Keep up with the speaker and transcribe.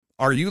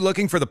Are you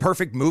looking for the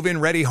perfect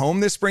move-in ready home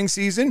this spring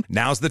season?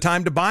 Now's the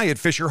time to buy at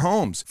Fisher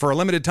Homes. For a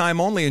limited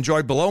time only,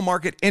 enjoy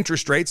below-market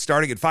interest rates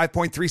starting at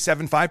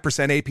 5.375%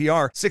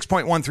 APR,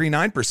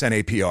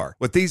 6.139% APR.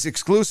 With these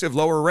exclusive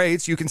lower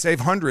rates, you can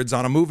save hundreds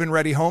on a move-in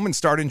ready home and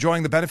start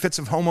enjoying the benefits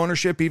of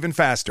homeownership even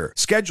faster.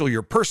 Schedule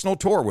your personal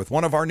tour with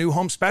one of our new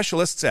home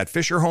specialists at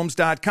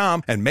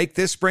FisherHomes.com and make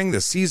this spring the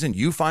season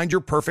you find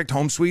your perfect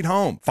home sweet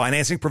home.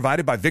 Financing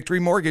provided by Victory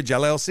Mortgage,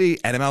 LLC,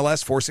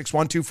 NMLS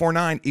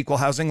 461249, Equal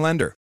Housing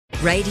Lender.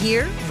 Right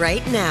here,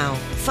 right now.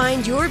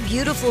 Find your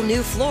beautiful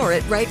new floor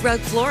at Right Rug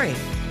Flooring.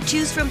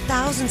 Choose from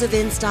thousands of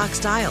in-stock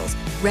styles,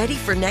 ready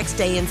for next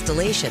day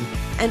installation,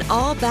 and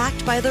all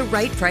backed by the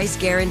right price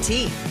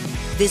guarantee.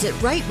 Visit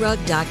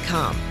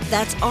rightrug.com.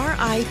 That's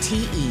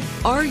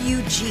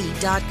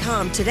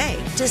RITERUG.com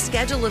today to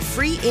schedule a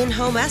free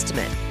in-home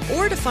estimate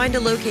or to find a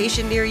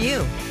location near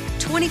you.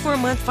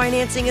 24-month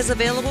financing is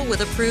available with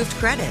approved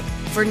credit.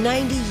 For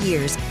 90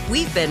 years,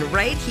 we've been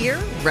right here,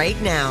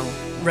 right now.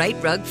 Right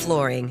Rug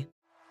Flooring.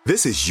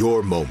 This is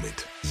your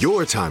moment,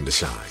 your time to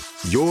shine,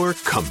 your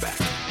comeback.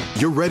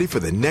 You're ready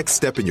for the next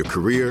step in your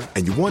career,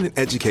 and you want an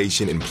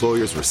education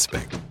employers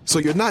respect. So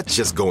you're not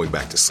just going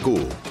back to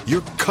school,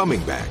 you're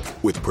coming back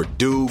with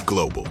Purdue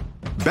Global.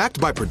 Backed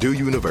by Purdue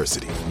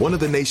University, one of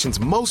the nation's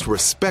most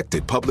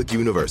respected public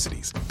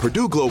universities,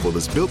 Purdue Global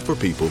is built for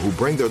people who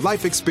bring their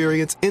life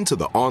experience into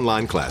the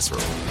online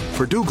classroom.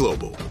 Purdue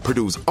Global,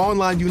 Purdue's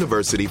online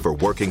university for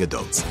working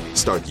adults.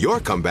 Start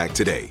your comeback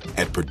today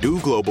at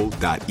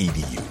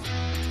purdueglobal.edu.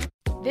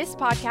 This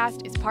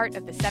podcast is part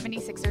of the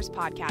 76ers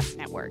Podcast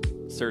Network.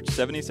 Search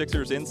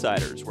 76ers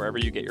Insiders wherever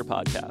you get your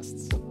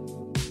podcasts.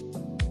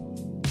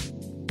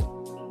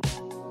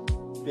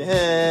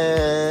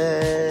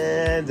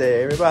 Hands,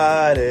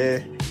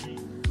 everybody,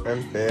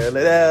 in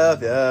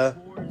Philadelphia,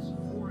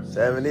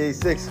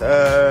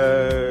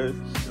 76ers,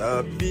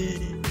 the beat.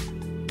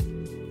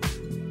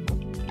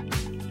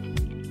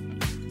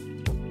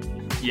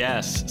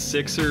 Yes,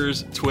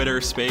 Sixers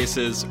Twitter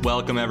Spaces.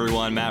 Welcome,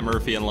 everyone. Matt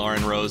Murphy and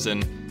Lauren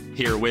Rosen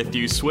here with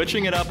you.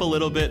 Switching it up a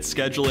little bit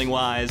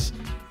scheduling-wise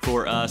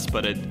for us,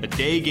 but a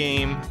day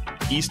game,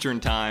 Eastern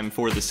time,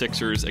 for the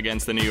Sixers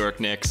against the New York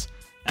Knicks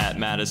at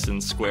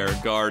Madison Square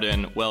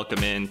Garden.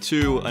 Welcome in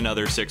to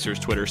another Sixers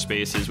Twitter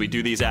Spaces. We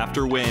do these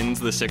after wins.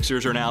 The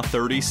Sixers are now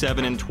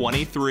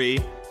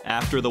 37-23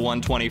 after the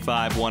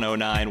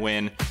 125-109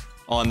 win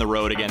on the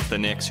road against the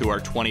Knicks, who are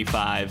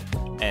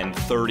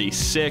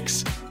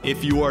 25-36.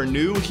 If you are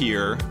new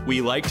here, we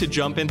like to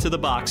jump into the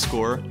box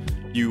score.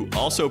 You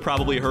also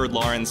probably heard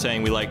Lauren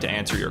saying we like to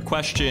answer your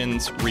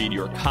questions, read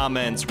your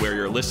comments, where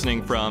you're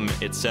listening from,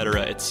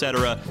 etc.,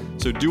 etc.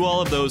 So do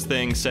all of those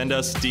things. Send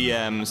us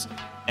DMs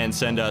and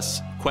send us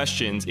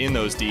questions in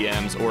those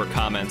DMs or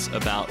comments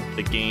about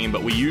the game.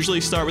 But we usually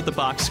start with the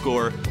box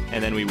score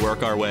and then we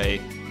work our way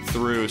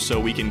through. So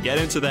we can get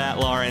into that,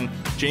 Lauren.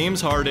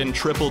 James Harden,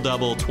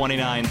 triple-double,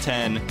 29,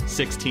 10,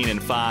 16,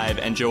 and 5.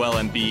 And Joel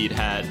Embiid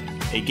had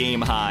a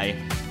game-high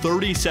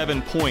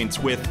 37 points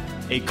with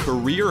a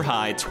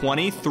career-high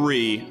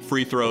 23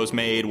 free throws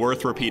made.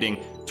 Worth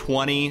repeating,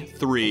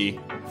 23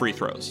 free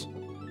throws.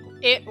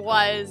 It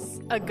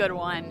was a good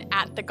one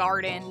at the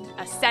Garden,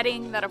 a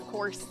setting that, of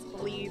course,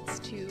 leads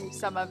to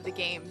some of the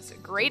game's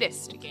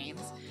greatest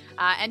games.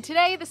 And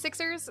today, the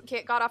Sixers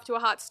got off to a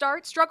hot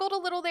start, struggled a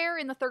little there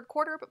in the third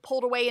quarter, but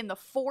pulled away in the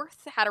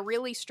fourth, had a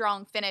really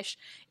strong finish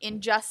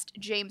in just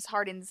James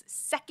Harden's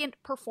second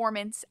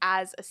performance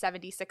as a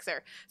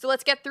 76er. So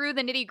let's get through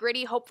the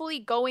nitty-gritty. Hopefully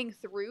going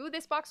through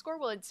this box score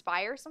will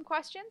inspire some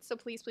questions, so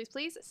please, please,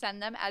 please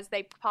send them as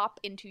they pop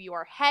into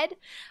your head.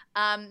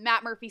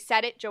 Matt Murphy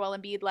said it. Joel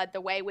Embiid led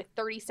the way with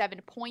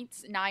 37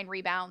 points, 9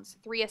 rebounds,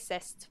 3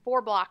 assists,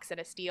 4 blocks, and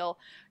a steal,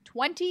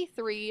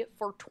 23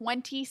 for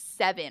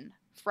 27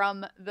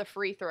 from the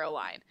free throw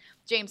line.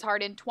 James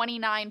Harden,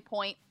 29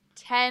 point,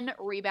 10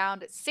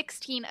 rebound,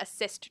 16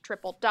 assist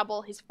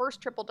triple-double, his first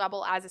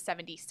triple-double as a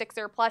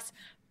 76er, plus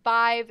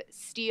 5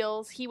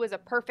 steals. He was a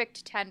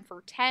perfect 10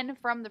 for 10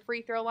 from the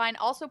free throw line.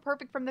 Also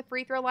perfect from the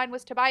free throw line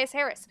was Tobias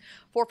Harris,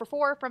 4 for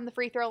 4 from the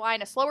free throw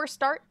line. A slower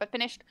start, but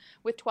finished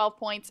with 12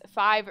 points,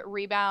 5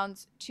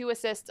 rebounds, 2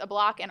 assists, a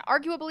block, and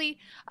arguably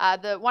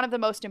one of the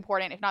most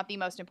important, if not the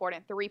most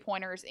important,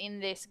 three-pointers in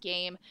this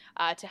game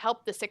to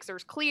help the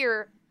Sixers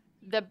clear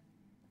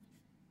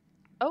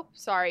Oh,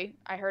 sorry.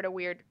 I heard a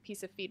weird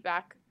piece of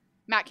feedback.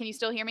 Matt, can you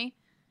still hear me?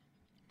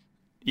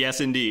 Yes,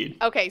 indeed.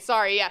 Okay,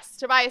 sorry. Yes.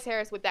 Tobias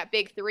Harris with that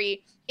big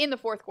 3 in the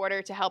fourth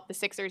quarter to help the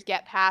Sixers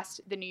get past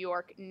the New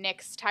York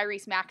Knicks.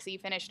 Tyrese Maxey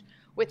finished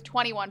with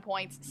 21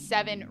 points,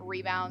 7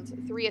 rebounds,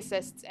 3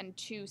 assists, and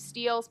 2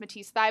 steals.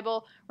 Matisse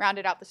Thybulle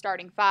rounded out the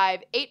starting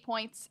 5, 8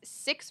 points,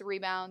 6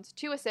 rebounds,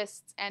 2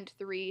 assists, and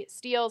 3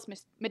 steals.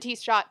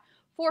 Matisse shot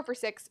 4 for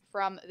 6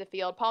 from the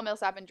field. Paul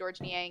Millsap and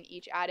George Niang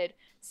each added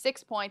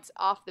 6 points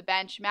off the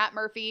bench. Matt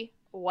Murphy,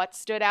 what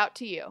stood out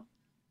to you?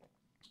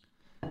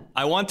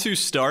 I want to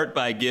start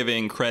by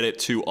giving credit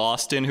to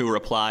Austin, who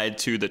replied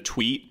to the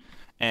tweet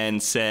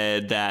and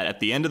said that at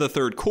the end of the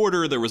third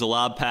quarter, there was a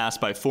lob pass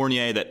by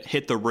Fournier that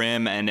hit the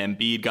rim and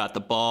Embiid got the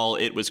ball.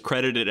 It was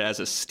credited as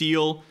a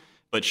steal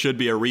but should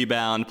be a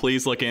rebound.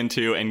 Please look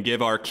into and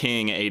give our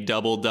king a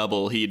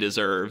double-double he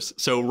deserves.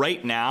 So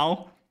right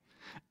now,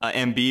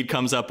 Embiid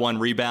comes up one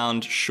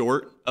rebound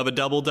short of a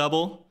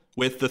double-double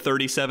with the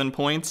 37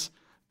 points,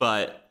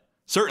 but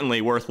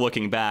certainly worth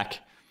looking back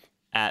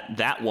at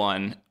that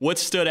one. What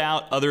stood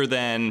out other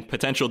than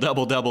potential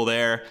double-double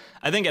there?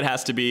 I think it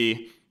has to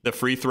be the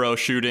free throw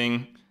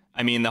shooting.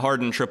 I mean, the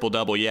Harden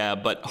triple-double, yeah,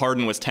 but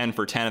Harden was 10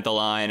 for 10 at the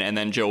line, and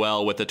then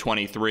Joel with the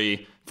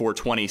 23 for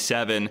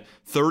 27.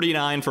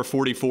 39 for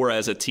 44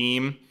 as a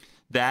team.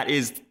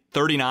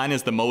 39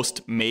 is the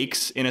most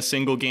makes in a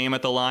single game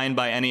at the line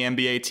by any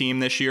NBA team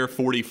this year.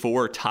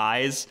 44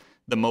 ties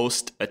the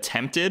most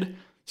attempted.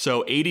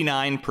 So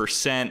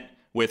 89%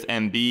 with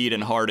Embiid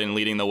and Harden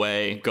leading the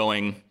way,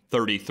 going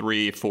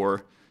 33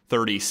 for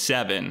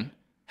 37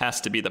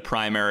 has to be the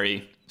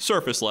primary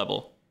surface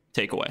level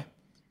takeaway.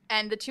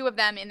 And the two of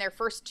them in their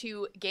first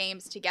two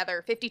games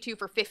together, 52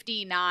 for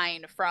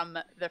 59 from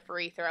the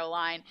free throw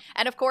line.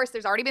 And of course,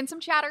 there's already been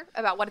some chatter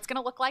about what it's going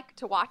to look like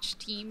to watch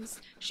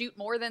teams shoot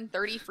more than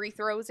 30 free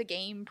throws a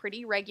game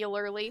pretty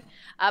regularly.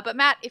 But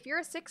Matt, if you're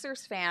a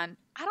Sixers fan,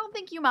 I don't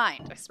think you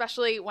mind,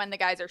 especially when the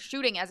guys are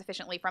shooting as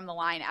efficiently from the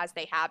line as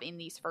they have in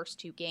these first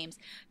two games.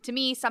 To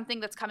me, something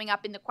that's coming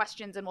up in the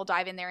questions, and we'll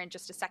dive in there in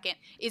just a second,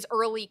 is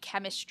early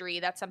chemistry.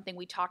 That's something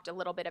we talked a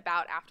little bit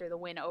about after the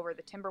win over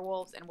the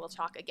Timberwolves, and we'll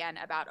talk again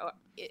about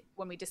it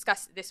when we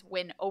discuss this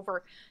win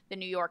over the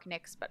New York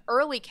Knicks. But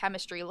early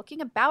chemistry looking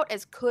about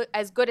as good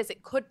as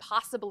it could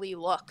possibly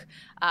look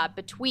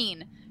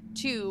between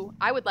two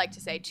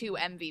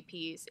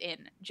MVPs in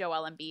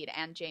Joel Embiid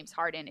and James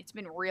Harden. It's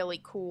been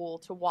really cool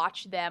to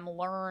watch them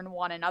learn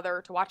one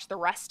another, to watch the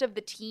rest of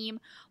the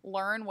team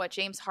learn what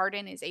James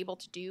Harden is able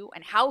to do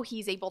and how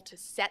he's able to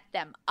set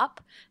them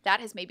up. That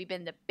has maybe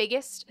been the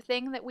biggest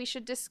thing that we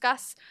should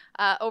discuss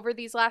over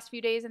these last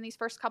few days and these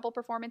first couple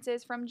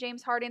performances from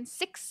James Harden.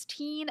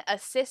 16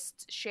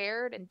 assists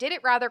shared, and did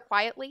it rather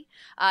quietly,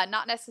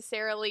 not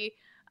necessarily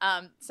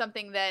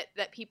something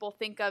that people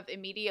think of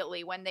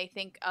immediately when they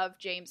think of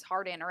James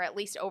Harden, or at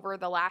least over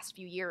the last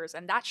few years.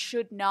 And that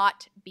should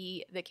not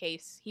be the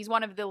case. He's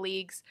one of the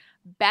league's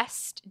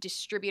best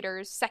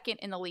distributors, second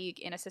in the league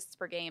in assists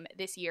per game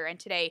this year. And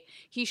today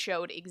he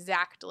showed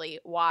exactly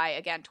why.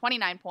 Again,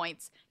 29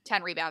 points,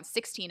 10 rebounds,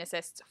 16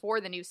 assists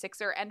for the new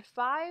Sixer, and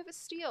 5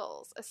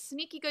 steals. A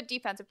sneaky good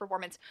defensive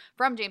performance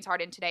from James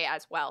Harden today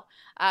as well.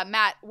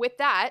 Matt, with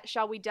that,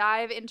 shall we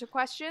dive into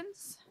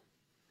questions?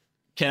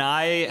 Can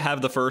I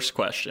have the first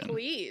question?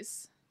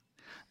 Please.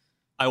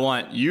 I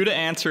want you to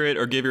answer it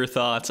or give your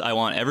thoughts. I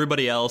want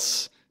everybody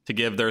else to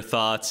give their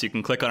thoughts. You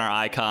can click on our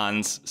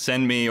icons,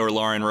 send me or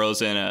Lauren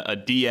Rosen a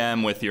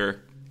DM with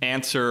your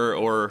answer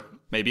or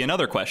maybe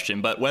another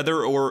question. But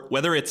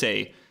whether it's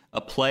a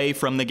play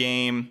from the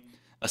game,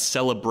 a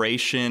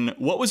celebration,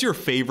 what was your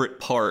favorite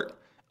part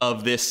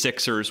of this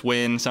Sixers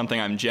win? Something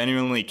I'm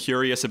genuinely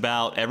curious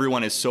about.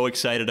 Everyone is so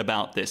excited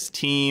about this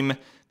team.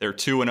 They're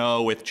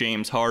 2-0 with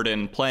James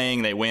Harden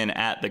playing. They win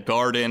at the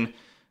Garden,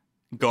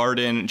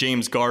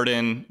 James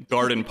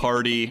Garden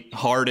Party,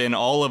 Harden,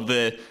 all of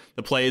the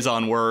plays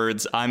on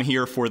words. I'm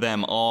here for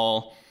them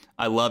all.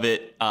 I love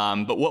it.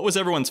 But what was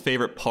everyone's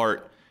favorite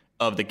part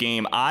of the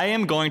game? I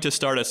am going to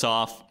start us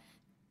off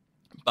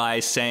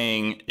by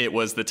saying it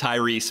was the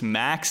Tyrese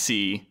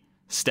Maxey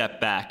step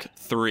back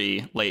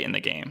 3 late in the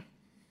game.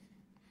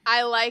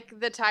 I like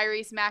the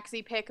Tyrese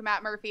Maxey pick,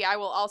 Matt Murphy. I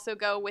will also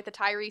go with a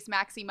Tyrese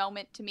Maxey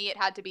moment. To me, it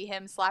had to be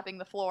him slapping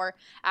the floor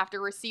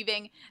after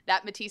receiving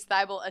that Matisse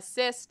Thybulle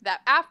assist. That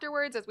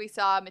afterwards, as we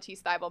saw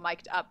Matisse Thybulle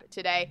mic'd up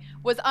today,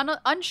 was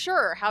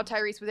unsure how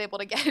Tyrese was able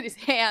to get his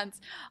hands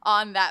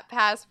on that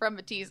pass from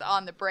Matisse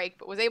on the break,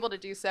 but was able to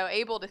do so,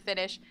 able to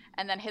finish,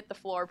 and then hit the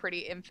floor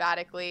pretty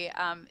emphatically.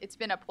 It's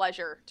been a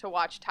pleasure to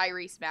watch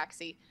Tyrese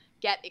Maxey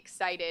get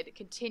excited,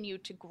 continue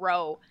to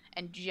grow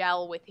and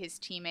gel with his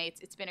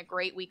teammates. It's been a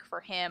great week for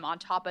him on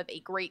top of a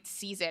great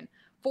season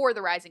for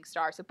the Rising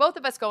Star. So both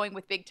of us going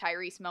with big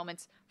Tyrese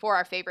moments for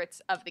our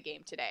favorites of the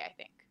game today, I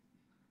think.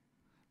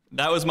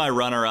 That was my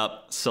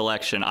runner-up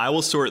selection. I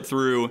will sort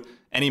through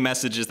any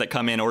messages that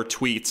come in or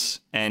tweets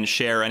and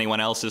share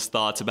anyone else's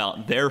thoughts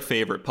about their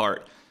favorite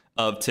part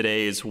of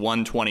today's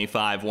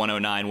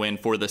 125-109 win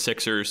for the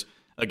Sixers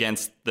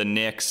against the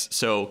Knicks.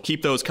 So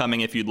keep those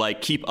coming if you'd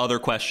like. Keep other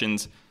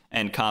questions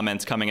and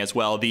comments coming as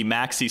well. The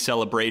Maxey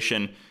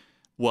celebration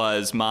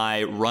was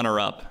my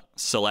runner-up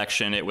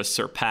selection. It was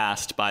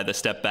surpassed by the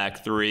step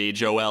back 3.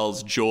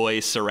 Joel's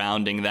joy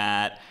surrounding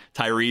that.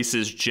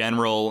 Tyrese's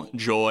general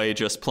joy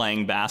just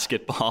playing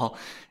basketball.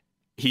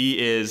 He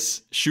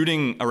is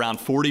shooting around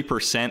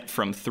 40%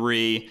 from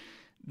 3.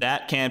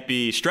 That can't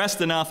be stressed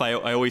enough. I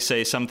always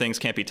say some things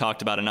can't be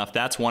talked about enough.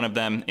 That's one of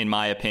them, in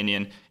my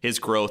opinion, his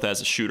growth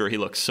as a shooter. He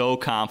looks so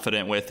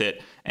confident with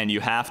it, and you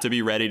have to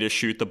be ready to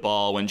shoot the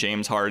ball when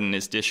James Harden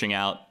is dishing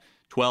out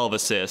 12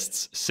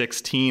 assists,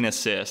 16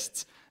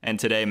 assists, and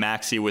today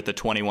Maxey with the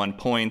 21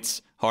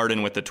 points,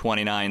 Harden with the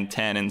 29,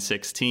 10, and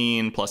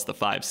 16, plus the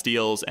 5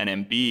 steals, and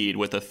Embiid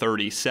with the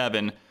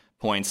 37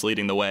 points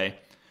leading the way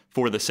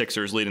for the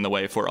Sixers, leading the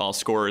way for all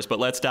scorers. But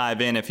let's dive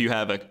in. If you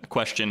have a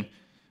question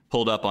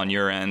pulled up on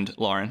your end,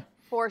 Lauren.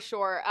 For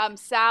sure.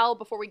 Sal,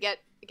 before we get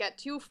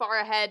too far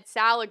ahead,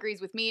 Sal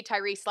agrees with me.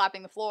 Tyrese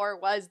slapping the floor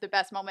was the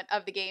best moment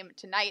of the game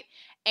tonight.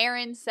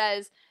 Aaron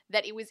says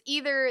that it was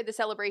either the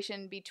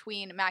celebration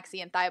between Maxey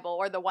and Thibault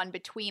or the one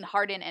between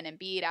Harden and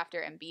Embiid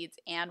after Embiid's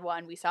and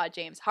one. We saw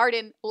James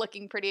Harden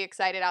looking pretty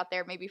excited out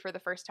there, maybe for the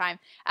first time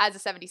as a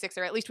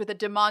 76er, at least with a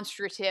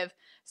demonstrative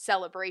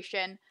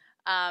celebration.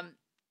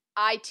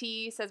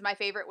 IT says my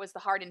favorite was the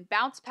Harden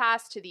bounce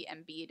pass to the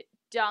Embiid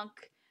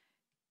dunk.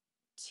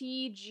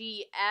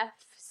 TGF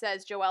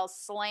says Joel's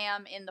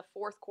slam in the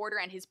fourth quarter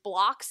and his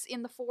blocks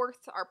in the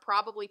fourth are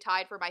probably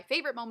tied for my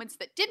favorite moments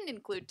that didn't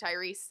include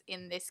Tyrese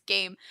in this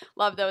game.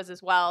 Love those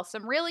as well.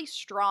 Some really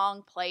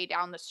strong play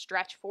down the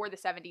stretch for the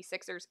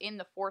 76ers in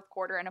the fourth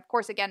quarter. And of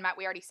course, again, Matt,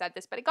 we already said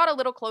this, but it got a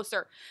little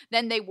closer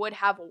than they would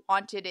have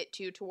wanted it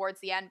to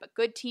towards the end. But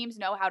good teams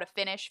know how to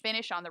finish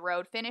on the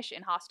road, finish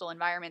in hostile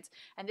environments.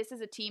 And this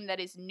is a team that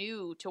is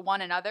new to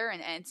one another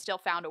and still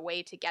found a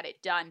way to get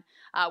it done,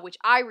 which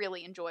I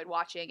really enjoyed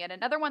watching. And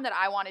another one that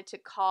I wanted to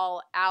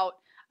call out,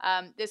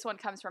 this one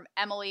comes from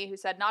Emily, who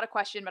said, not a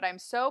question, but I'm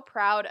so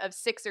proud of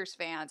Sixers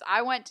fans.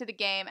 I went to the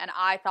game and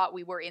I thought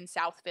we were in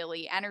South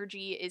Philly.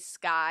 Energy is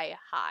sky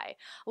high.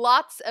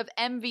 Lots of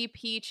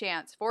MVP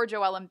chants for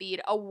Joel Embiid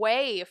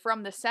away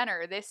from the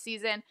center this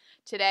season.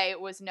 Today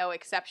was no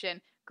exception.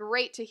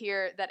 Great to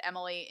hear that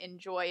Emily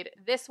enjoyed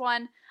this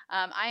one.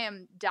 I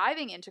am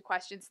diving into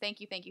questions. Thank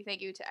you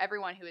to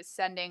everyone who is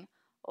sending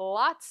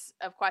lots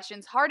of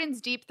questions. Harden's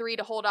deep three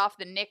to hold off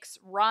the Knicks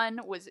run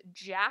was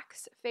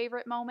Jack's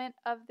favorite moment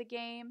of the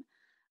game.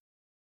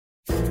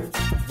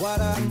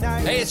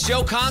 Hey, it's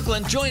Joe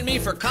Conklin. Join me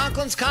for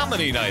Conklin's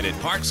Comedy Night at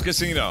Parks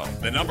Casino,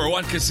 the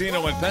 #1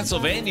 casino in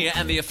Pennsylvania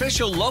and the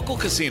official local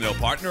casino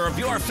partner of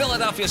your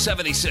Philadelphia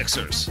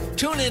 76ers.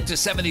 Tune in to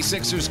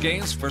 76ers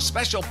games for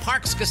special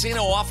Parks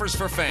Casino offers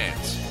for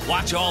fans.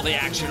 Watch all the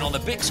action on the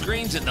big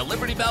screens at the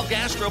Liberty Bell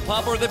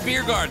Gastropub or the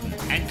Beer Garden.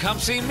 And come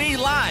see me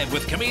live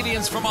with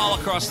comedians from all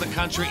across the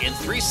country in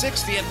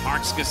 360 at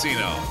Parks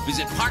Casino.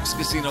 Visit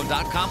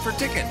parkscasino.com for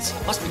tickets.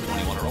 Must be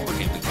 21 or older.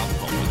 Gambling problem.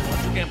 Call with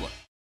Electric Gambler.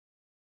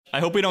 I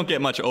hope we don't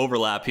get much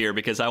overlap here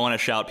because I want to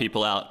shout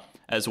people out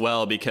as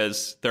well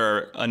because there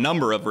are a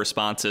number of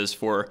responses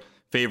for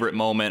favorite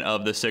moment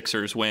of the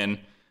Sixers win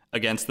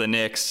against the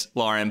Knicks,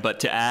 Lauren. But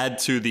to add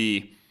to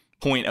the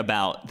point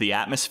about the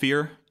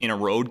atmosphere in a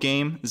road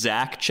game,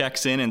 Zach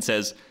checks in and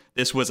says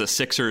this was a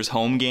Sixers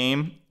home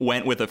game,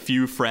 went with a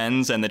few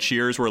friends, and the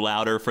cheers were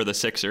louder for the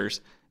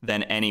Sixers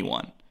than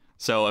anyone.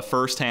 So a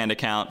firsthand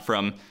account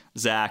from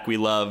Zach. We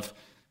love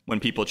when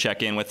people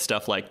check in with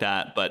stuff like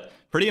that, but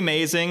pretty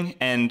amazing.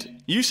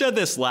 And you said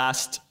this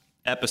last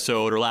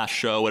episode or last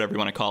show, whatever you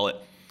want to call it,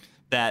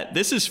 that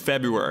this is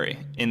February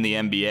in the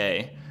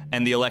NBA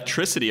and the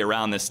electricity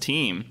around this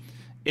team.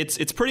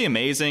 It's pretty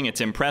amazing.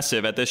 It's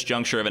impressive at this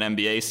juncture of an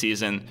NBA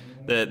season.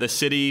 The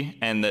city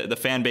and the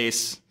fan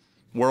base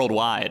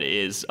worldwide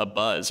is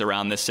abuzz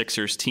around this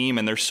Sixers team,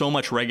 and there's so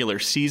much regular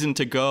season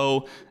to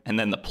go, and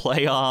then the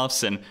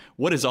playoffs, and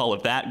what is all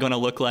of that going to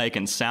look like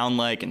and sound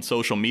like in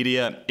social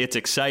media? It's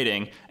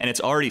exciting, and it's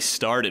already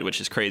started,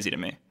 which is crazy to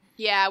me.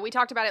 Yeah, we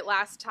talked about it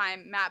last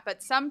time, Matt,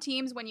 but some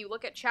teams, when you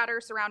look at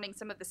chatter surrounding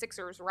some of the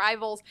Sixers'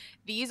 rivals,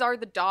 these are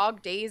the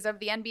dog days of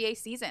the NBA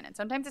season, and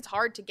sometimes it's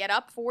hard to get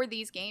up for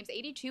these games.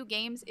 82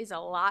 games is a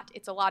lot.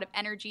 It's a lot of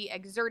energy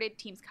exerted,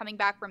 teams coming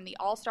back from the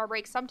All-Star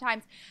break,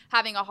 sometimes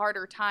having a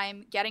harder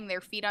time getting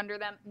their feet under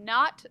them.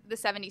 Not the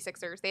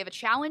 76ers. They have a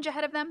challenge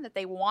ahead of them that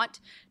they want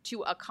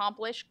to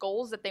accomplish,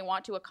 goals that they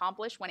want to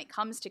accomplish when it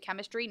comes to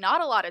chemistry.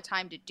 Not a lot of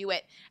time to do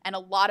it, and a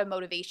lot of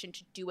motivation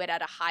to do it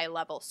at a high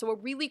level. So a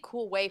really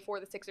cool way for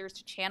the Sixers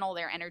to channel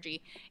their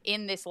energy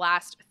in this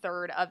last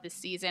third of the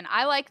season.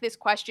 I like this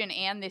question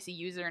and this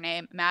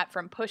username, Matt,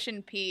 from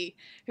Pushin' P,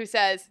 who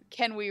says,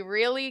 can we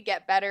really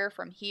get better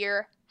from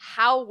here?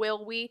 How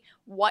will we?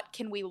 What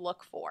can we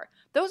look for?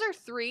 Those are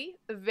three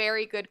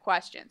very good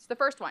questions. The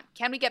first one,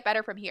 can we get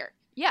better from here?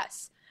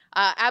 Yes.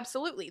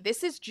 Absolutely.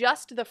 This is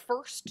just the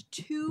first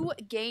two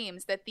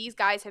games that these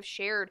guys have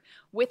shared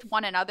with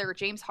one another.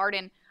 James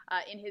Harden,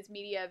 in his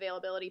media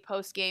availability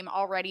post-game,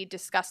 already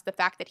discussed the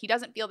fact that he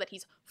doesn't feel that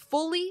he's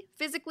fully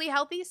physically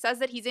healthy, says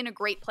that he's in a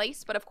great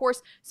place, but of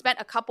course spent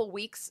a couple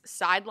weeks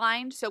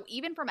sidelined. So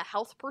even from a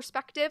health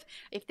perspective,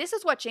 if this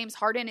is what James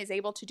Harden is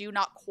able to do,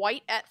 not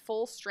quite at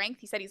full strength,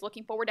 he said he's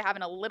looking forward to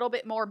having a little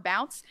bit more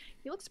bounce.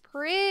 He looks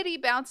pretty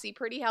bouncy,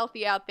 pretty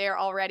healthy out there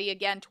already.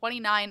 Again,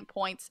 29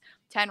 points,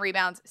 10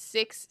 rebounds,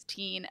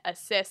 16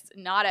 assists,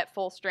 not at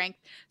full strength.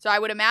 So I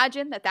would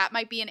imagine that that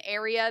might be an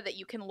area that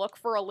you can look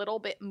for a little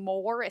bit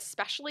more,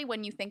 especially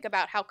when you think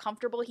about how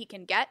comfortable he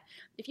can get.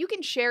 If you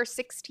can share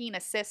 16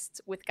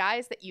 assists with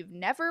guys that you've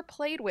never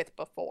played with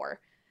before,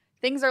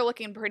 things are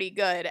looking pretty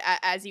good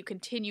as you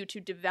continue to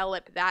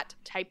develop that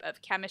type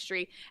of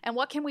chemistry. And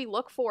what can we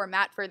look for,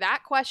 Matt? For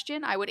that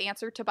question, I would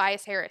answer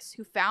Tobias Harris,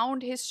 who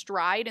found his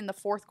stride in the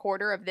fourth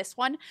quarter of this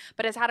one,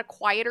 but has had a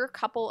quieter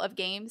couple of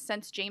games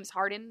since James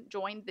Harden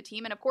joined the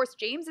team. And of course,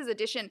 James's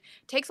addition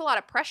takes a lot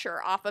of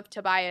pressure off of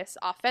Tobias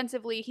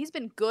offensively. He's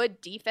been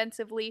good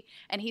defensively,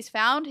 and he's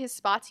found his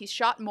spots. He's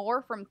shot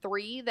more from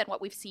three than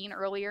what we've seen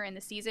earlier in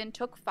the season.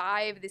 Took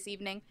 5 this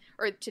evening,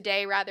 or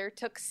today rather,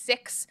 took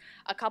 6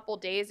 a couple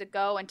days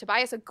ago. And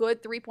Tobias, a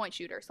good 3-point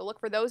shooter. So look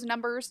for those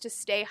numbers to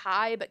stay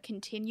high, but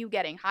continue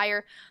getting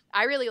higher.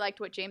 I really liked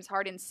what James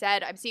Harden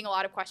said. I'm seeing a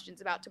lot of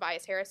questions about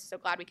Tobias Harris, so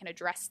glad we can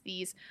address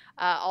these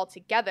all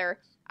together.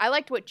 I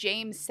liked what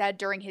James said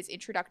during his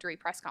introductory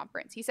press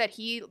conference. He said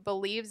he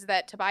believes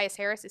that Tobias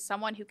Harris is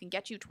someone who can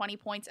get you 20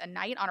 points a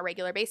night on a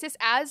regular basis,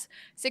 as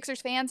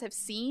Sixers fans have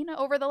seen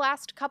over the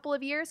last couple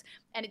of years.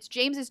 And it's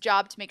James's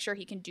job to make sure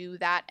he can do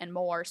that and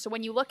more. So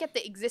when you look at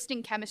the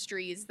existing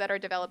chemistries that are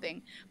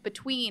developing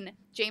between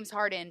James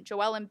Harden,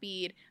 Joel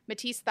Embiid,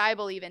 Matisse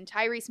Thybulle even,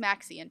 Tyrese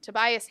Maxey, and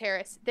Tobias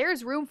Harris,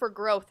 there's room for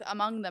growth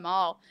among them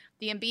all.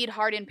 The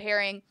Embiid-Harden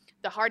pairing,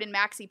 the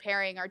Harden-Maxey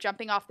pairing are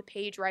jumping off the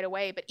page right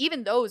away, but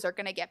even those are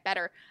going to get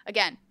better.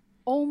 Again,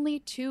 only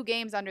 2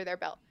 games under their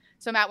belt.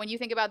 So, Matt, when you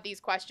think about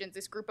these questions,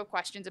 this group of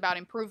questions about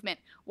improvement,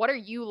 what are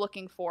you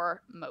looking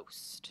for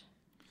most?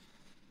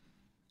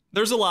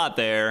 There's a lot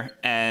there,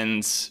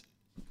 and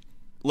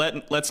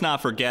let's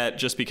not forget,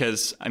 just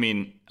because, I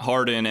mean,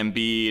 Harden,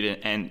 Embiid,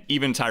 and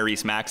even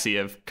Tyrese Maxey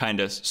have kind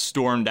of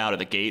stormed out of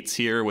the gates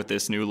here with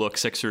this new look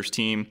Sixers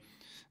team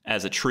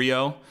as a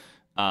trio.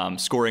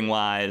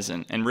 Scoring-wise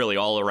and really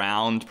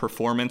all-around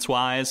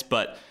performance-wise.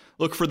 But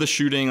look for the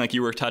shooting, like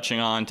you were touching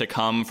on, to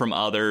come from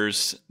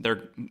others.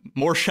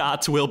 More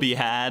shots will be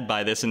had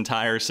by this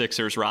entire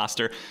Sixers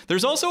roster.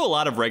 There's also a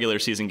lot of regular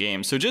season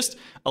games. So just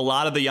a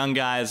lot of the young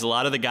guys, a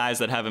lot of the guys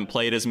that haven't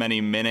played as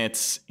many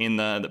minutes in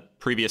the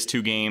previous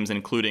 2 games,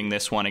 including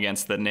this one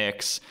against the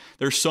Knicks.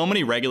 There's so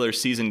many regular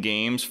season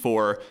games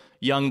for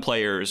young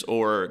players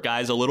or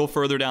guys a little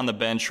further down the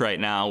bench right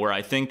now where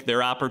I think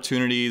their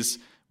opportunities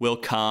will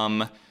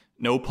come.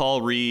 No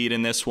Paul Reed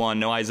in this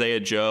one, no Isaiah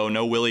Joe,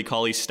 no Willie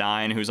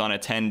Cauley-Stein, who's on a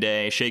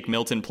 10-day. Shake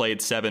Milton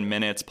played 7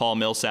 minutes. Paul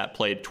Millsap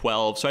played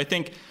 12. So I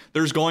think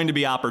there's going to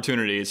be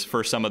opportunities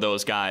for some of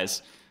those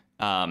guys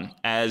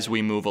as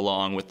we move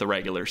along with the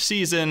regular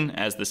season,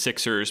 as the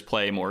Sixers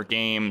play more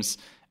games.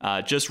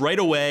 Just right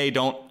away,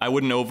 I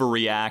wouldn't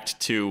overreact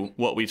to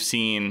what we've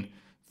seen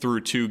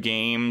through 2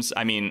 games.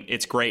 I mean,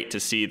 it's great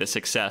to see the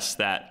success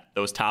that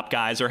those top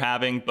guys are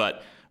having,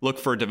 but look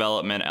for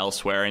development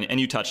elsewhere. And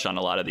you touched on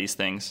a lot of these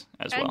things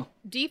as well.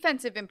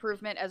 Defensive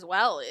improvement as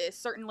well is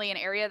certainly an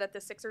area that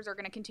the Sixers are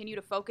going to continue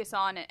to focus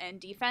on. And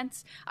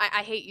defense,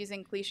 I hate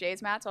using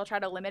cliches, Matt, so I'll try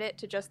to limit it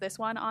to just this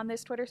one on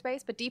this Twitter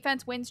space. But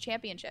defense wins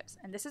championships.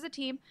 And this is a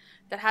team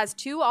that has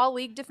 2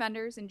 all-league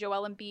defenders in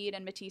Joel Embiid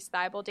and Matisse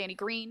Thybulle. Danny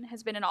Green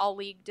has been an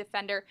all-league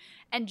defender.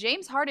 And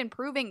James Harden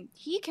proving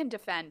he can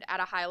defend at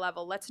a high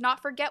level. Let's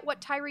not forget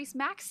what Tyrese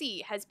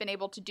Maxey has been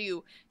able to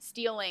do,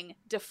 stealing,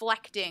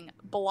 deflecting,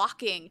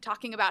 blocking,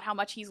 talking about how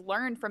much he's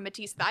learned from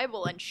Matisse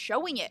Thybulle and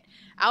showing it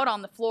out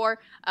on the floor.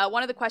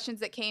 One of the questions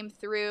that came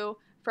through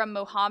from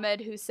Mohammed,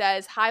 who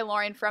says, "Hi,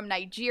 Lauren from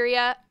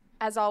Nigeria."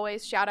 As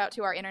always, shout out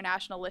to our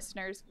international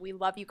listeners. We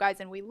love you guys,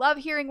 and we love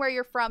hearing where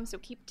you're from, so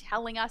keep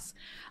telling us.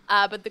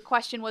 But the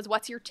question was,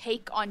 what's your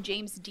take on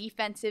James'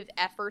 defensive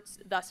efforts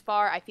thus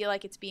far? I feel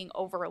like it's being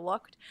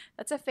overlooked.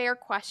 That's a fair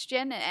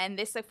question, and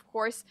this, of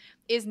course,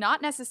 is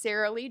not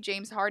necessarily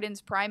James Harden's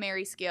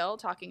primary skill,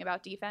 talking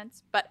about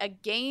defense, but a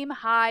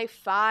game-high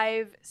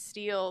 5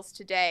 steals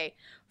today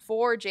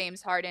for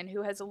James Harden,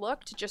 who has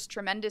looked just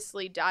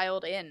tremendously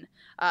dialed in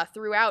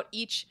throughout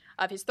each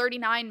of his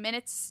 39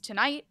 minutes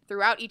tonight,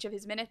 throughout each of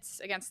his minutes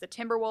against the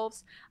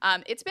Timberwolves.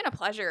 It's been a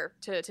pleasure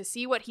to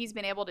see what he's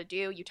been able to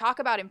do. You talk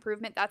about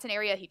improvement. That's an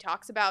area he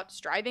talks about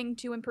striving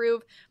to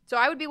improve. So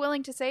I would be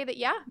willing to say that,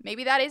 yeah,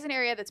 maybe that is an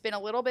area that's been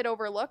a little bit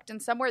overlooked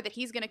and somewhere that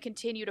he's going to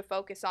continue to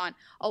focus on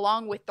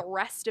along with the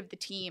rest of the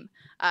team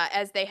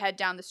as they head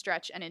down the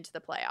stretch and into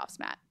the playoffs,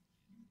 Matt.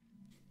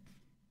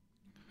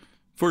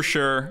 For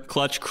sure.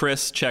 Clutch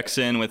Chris checks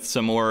in with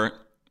some more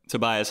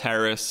Tobias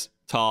Harris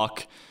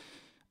talk,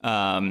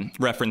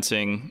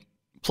 referencing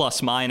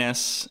plus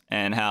minus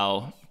and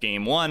how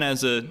game 1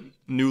 as a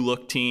new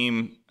look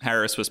team,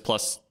 Harris was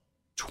plus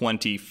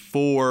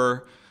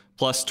 24,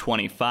 plus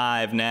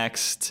 25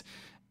 next.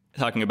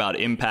 Talking about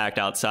impact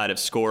outside of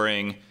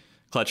scoring,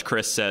 Clutch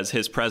Chris says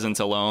his presence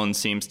alone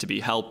seems to be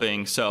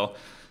helping. So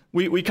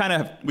we've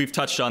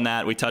touched on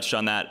that. We touched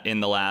on that in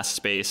the last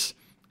space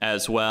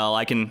as well.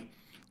 I can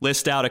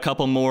list out a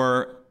couple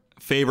more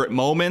favorite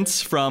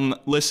moments from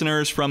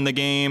listeners from the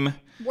game.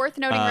 Worth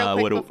noting real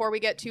quick before we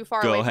get too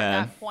far away from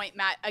that point,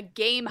 Matt, a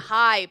game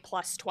high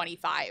plus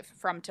 25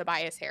 from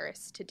Tobias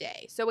Harris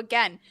today. So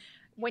again,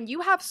 when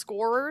you have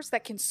scorers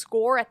that can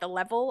score at the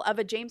level of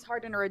a James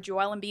Harden or a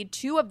Joel Embiid,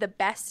 two of the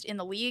best in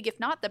the league, if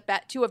not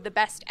two of the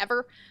best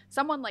ever,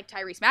 someone like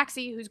Tyrese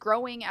Maxey, who's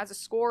growing as a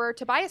scorer,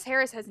 Tobias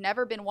Harris has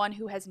never been one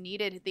who has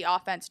needed the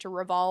offense to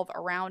revolve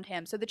around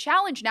him. So the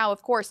challenge now,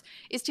 of course,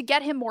 is to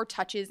get him more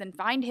touches and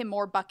find him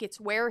more buckets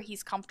where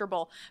he's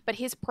comfortable. But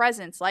his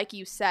presence, like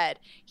you said,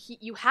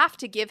 you have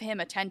to give him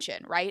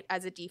attention, right,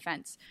 as a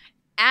defense.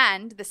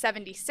 And the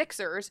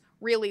 76ers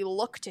really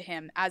look to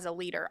him as a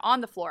leader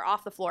on the floor,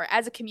 off the floor,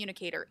 as a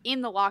communicator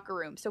in the locker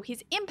room. So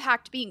his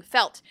impact being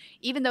felt,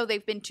 even though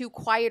they've been two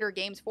quieter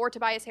games for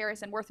Tobias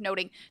Harris, and worth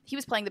noting, he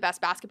was playing the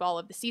best basketball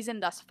of the season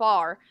thus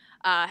far,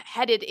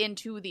 headed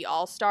into the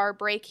All-Star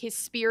break. His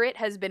spirit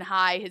has been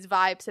high, his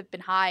vibes have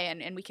been high,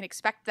 and we can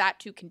expect that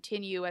to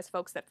continue as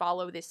folks that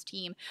follow this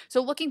team.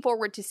 So looking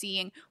forward to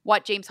seeing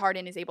what James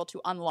Harden is able to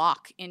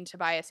unlock in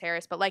Tobias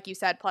Harris. But like you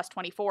said, plus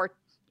 24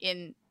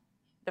 in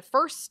the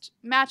first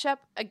matchup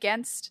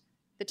against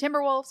the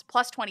Timberwolves,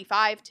 plus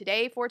 25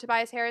 today for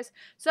Tobias Harris.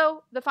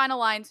 So the final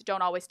lines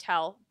don't always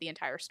tell the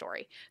entire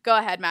story. Go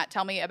ahead, Matt.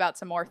 Tell me about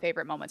some more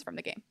favorite moments from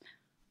the game.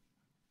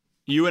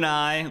 You and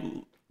I,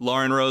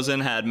 Lauren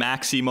Rosen, had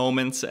Maxey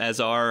moments as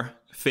our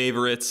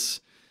favorites.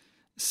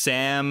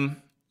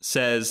 Sam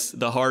says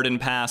the Harden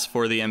pass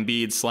for the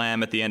Embiid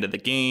slam at the end of the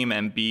game.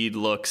 Embiid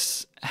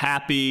looks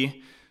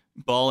happy.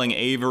 Balling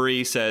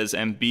Avery says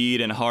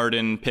Embiid and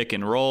Harden pick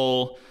and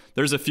roll.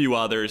 There's a few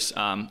others.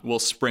 We'll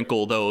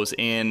sprinkle those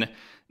in.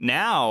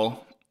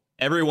 Now,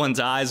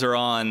 everyone's eyes are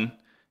on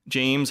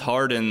James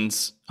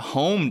Harden's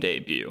home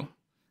debut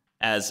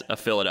as a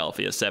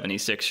Philadelphia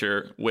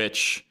 76er,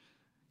 which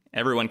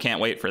everyone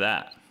can't wait for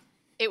that.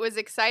 It was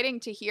exciting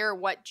to hear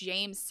what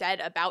James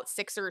said about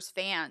Sixers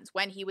fans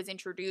when he was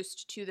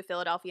introduced to the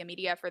Philadelphia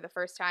media for the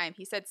first time.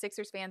 He said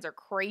Sixers fans are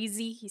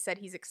crazy. He said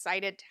he's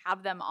excited to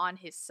have them on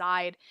his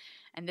side.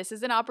 And this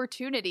is an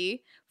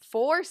opportunity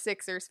for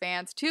Sixers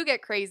fans to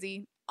get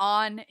crazy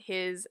on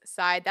his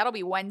side. That'll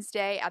be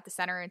Wednesday at the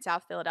Center in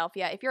South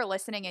Philadelphia. If you're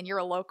listening and you're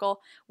a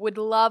local, would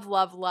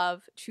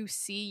love to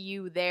see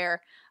you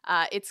there.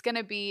 It's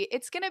gonna be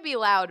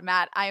loud,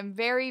 Matt. I am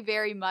very,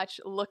 very much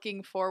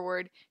looking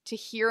forward to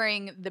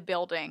hearing the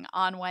building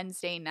on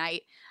Wednesday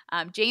night.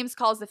 James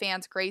calls the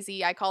fans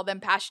crazy. I call them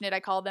passionate. I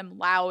call them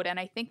loud. And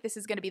I think this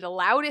is going to be the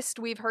loudest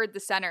we've heard the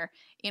Center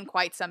in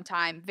quite some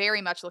time.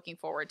 Very much looking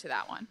forward to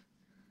that one.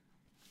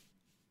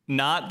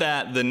 Not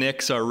that the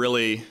Knicks are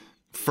really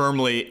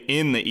firmly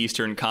in the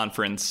Eastern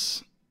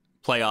Conference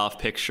playoff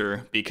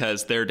picture,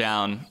 because they're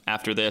down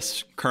after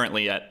this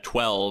currently at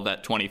 12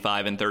 at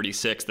 25 and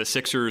 36. The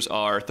Sixers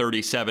are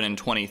 37 and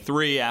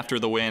 23 after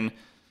the win,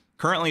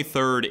 currently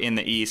third in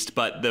the East.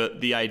 But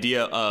the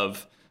idea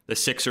of the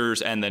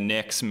Sixers and the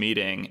Knicks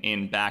meeting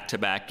in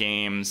back-to-back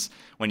games,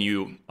 when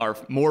you are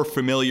more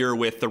familiar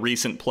with the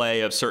recent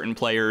play of certain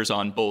players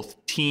on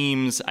both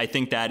teams, I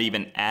think that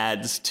even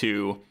adds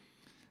to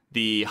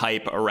the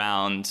hype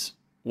around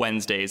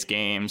Wednesday's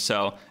game.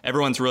 So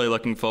everyone's really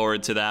looking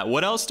forward to that.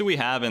 What else do we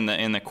have in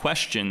the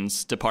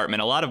questions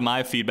department? A lot of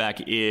my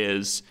feedback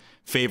is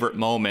favorite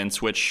moments,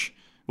 which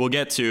we'll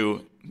get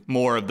to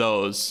more of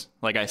those,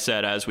 like I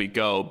said, as we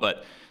go.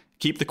 But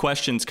keep the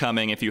questions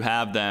coming if you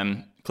have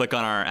them. Click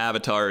on our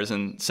avatars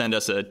and send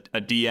us a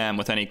DM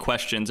with any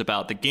questions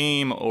about the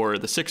game or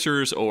the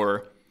Sixers,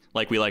 or,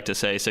 like we like to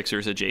say,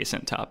 Sixers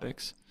adjacent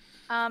topics.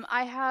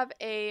 I have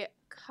a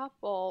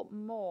couple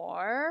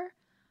more.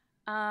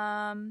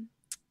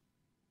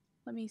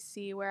 Let me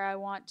see where I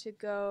want to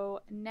go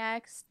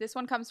next. This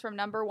one comes from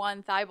number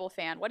one Thibault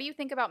fan. What do you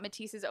think about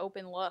Matisse's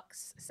open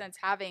looks since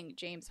having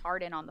James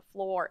Harden on the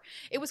floor?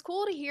 It was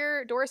cool to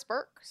hear Doris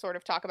Burke sort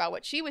of talk about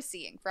what she was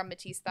seeing from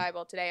Matisse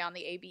Thybulle today on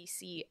the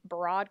ABC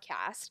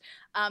broadcast.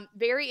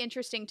 Very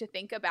interesting to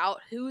think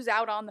about who's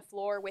out on the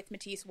floor with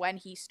Matisse when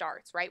he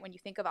starts, right? When you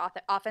think of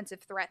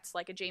offensive threats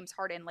like a James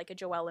Harden, like a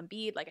Joel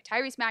Embiid, like a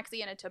Tyrese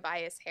Maxey, and a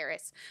Tobias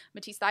Harris,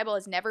 Matisse Thybulle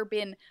has never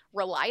been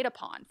relied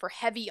upon for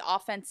heavy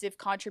offensive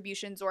contributions,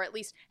 or at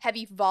least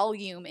heavy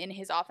volume in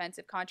his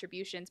offensive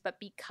contributions. But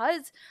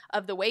because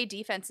of the way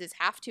defenses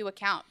have to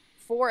account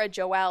for a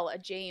Joel, a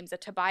James, a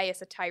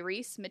Tobias, a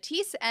Tyrese,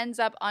 Matisse ends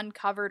up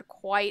uncovered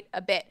quite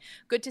a bit.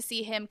 Good to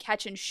see him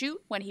catch and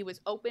shoot when he was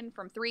open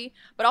from three,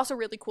 but also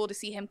really cool to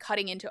see him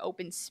cutting into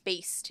open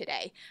space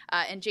today.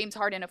 And James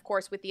Harden, of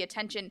course, with the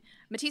attention,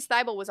 Matisse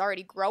Thybulle was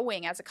already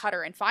growing as a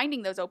cutter and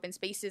finding those open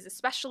spaces,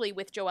 especially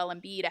with Joel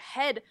Embiid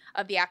ahead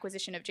of the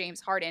acquisition of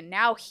James Harden.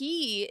 Now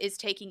he is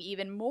taking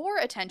even more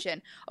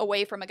attention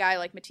away from a guy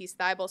like Matisse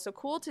Thybulle. So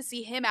cool to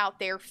see him out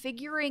there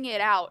figuring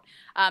it out.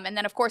 And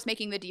then, of course,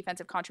 making the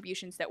defensive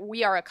contributions that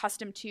we are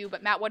accustomed to.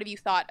 But Matt, what have you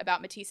thought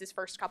about Matisse's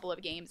first couple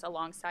of games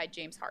alongside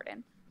James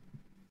Harden?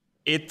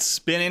 It's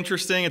been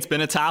interesting. It's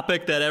been a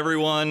topic that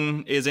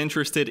everyone is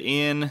interested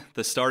in,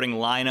 the starting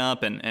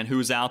lineup and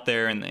who's out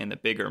there in the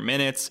bigger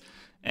minutes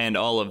and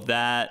all of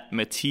that.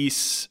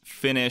 Matisse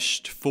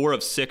finished 4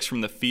 of 6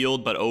 from the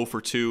field, but 0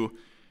 for 2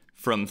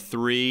 from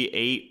 3,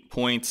 8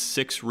 points,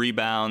 6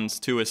 rebounds,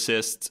 2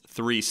 assists,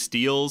 3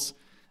 steals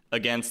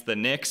against the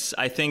Knicks.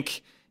 I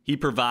think he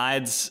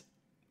provides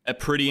a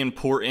pretty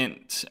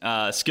important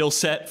skill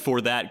set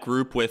for that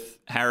group with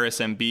Harris,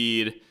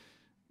 Embiid,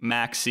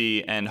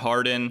 Maxey, and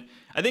Harden.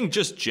 I think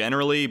just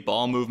generally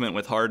ball movement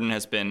with Harden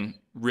has been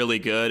really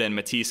good, and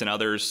Matisse and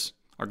others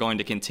are going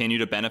to continue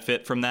to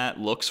benefit from that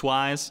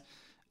looks-wise.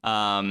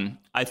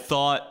 I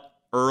thought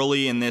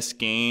early in this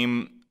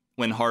game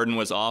when Harden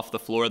was off the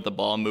floor, the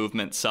ball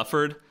movement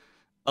suffered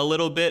a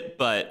little bit,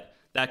 but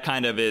that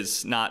kind of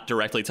is not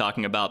directly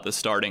talking about the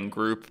starting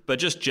group. But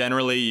just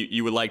generally,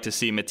 you would like to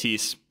see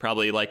Matisse,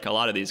 probably like a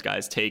lot of these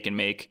guys, take and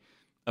make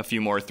a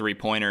few more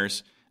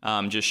three-pointers,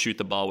 just shoot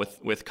the ball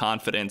with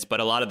confidence. But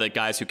a lot of the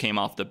guys who came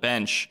off the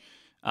bench,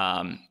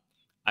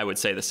 I would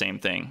say the same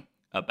thing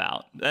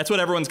about. That's what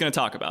everyone's going to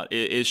talk about,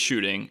 is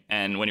shooting.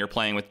 And when you're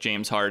playing with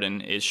James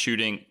Harden, is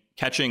shooting,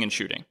 catching and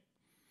shooting.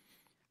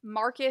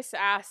 Marcus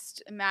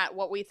asked Matt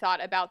what we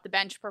thought about the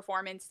bench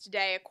performance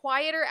today. A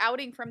quieter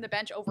outing from the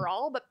bench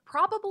overall, but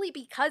probably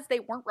because they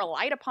weren't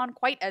relied upon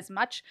quite as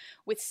much,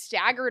 with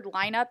staggered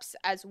lineups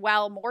as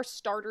well. More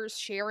starters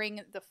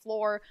sharing the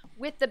floor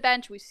with the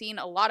bench. We've seen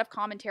a lot of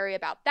commentary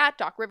about that.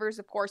 Doc Rivers,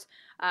 of course,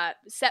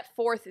 set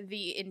forth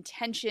the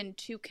intention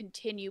to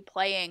continue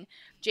playing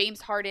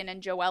James Harden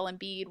and Joel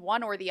Embiid,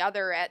 one or the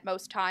other at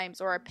most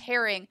times, or a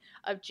pairing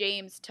of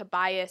James,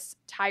 Tobias,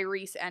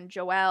 Tyrese, and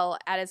Joel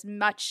at as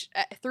much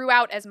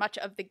throughout as much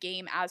of the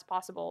game as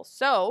possible.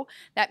 So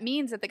that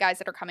means that the guys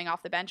that are coming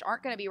off the bench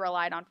aren't going to be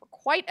relied on for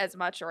quite as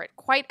much or at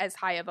quite as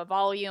high of a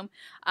volume.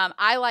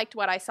 I liked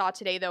what I saw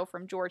today, though,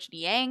 from George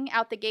Niang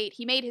out the gate.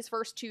 He made his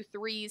first 2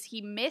 threes.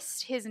 He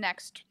missed his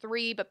next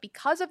 3, but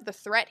because of the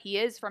threat he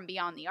is from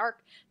beyond the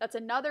arc, that's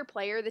another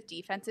player that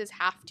defenses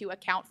have to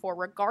account for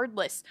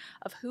regardless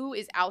of who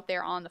is out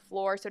there on the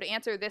floor. So to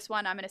answer this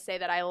one, I'm going to say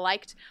that I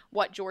liked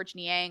what George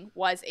Niang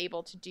was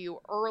able to do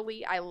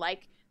early. I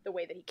like the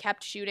way that he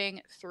kept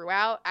shooting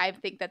throughout. I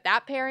think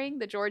that pairing,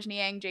 the George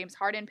Niang, James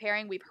Harden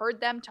pairing, we've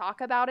heard them talk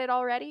about it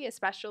already,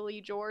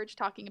 especially George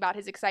talking about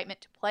his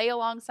excitement to play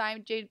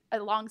alongside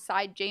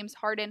James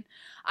Harden.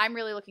 I'm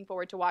really looking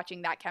forward to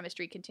watching that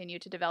chemistry continue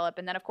to develop.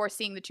 And then, of course,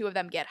 seeing the two of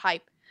them get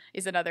hype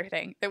is another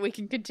thing that we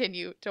can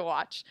continue to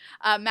watch.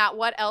 Matt,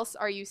 what else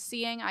are you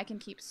seeing? I can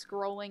keep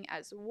scrolling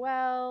as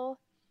well.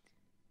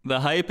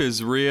 The hype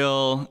is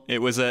real. It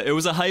was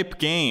a hype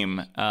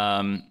game.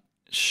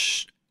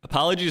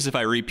 Apologies if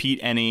I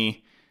repeat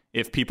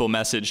if people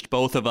messaged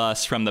both of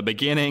us from the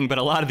beginning, but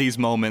a lot of these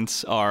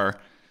moments are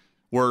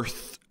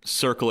worth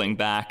circling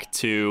back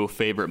to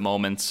favorite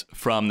moments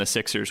from the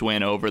Sixers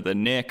win over the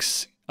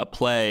Knicks, a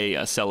play,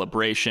 a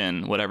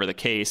celebration, whatever the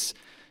case.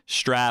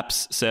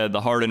 Straps said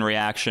the Harden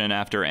reaction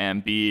after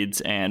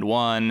Embiid's and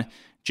one.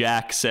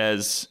 Jack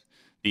says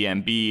the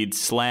Embiid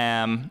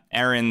slam.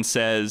 Aaron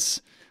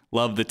says,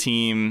 love the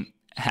team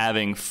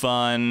having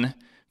fun.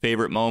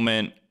 Favorite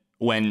moment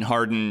when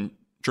Harden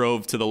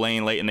drove to the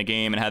lane late in the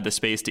game and had the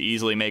space to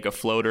easily make a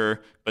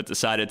floater, but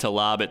decided to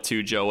lob it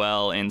to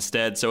Joel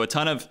instead. So a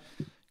ton of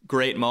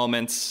great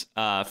moments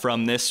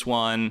from this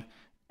one.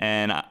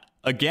 And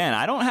again,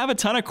 I don't have a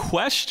ton of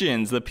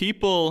questions. The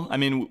people,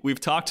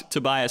 we've talked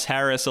Tobias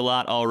Harris a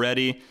lot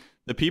already.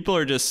 The people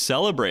are just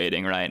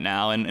celebrating right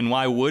now. And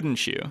why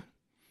wouldn't you?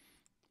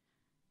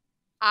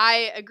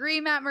 I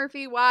agree, Matt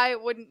Murphy. Why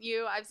wouldn't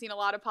you? I've seen a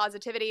lot of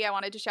positivity. I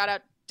wanted to shout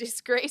out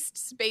disgraced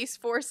Space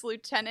Force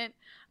Lieutenant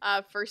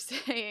for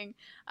saying,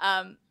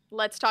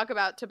 let's talk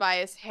about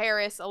Tobias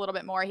Harris a little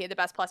bit more. He had the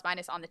best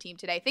plus-minus on the team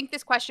today. I think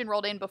this question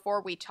rolled in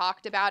before we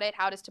talked about it.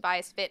 How does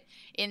Tobias fit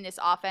in this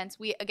offense?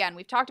 We've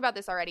talked about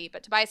this already,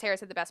 but Tobias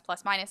Harris had the best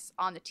plus-minus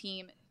on the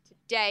team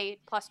today,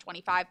 plus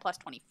 25, plus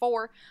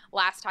 24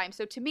 last time.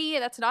 So to me,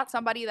 that's not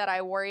somebody that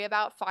I worry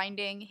about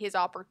finding his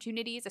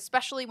opportunities,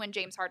 especially when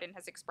James Harden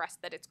has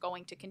expressed that it's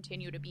going to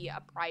continue to be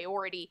a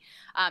priority.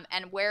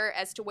 And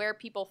as to where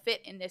people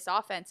fit in this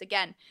offense,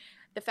 again,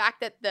 the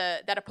fact that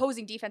that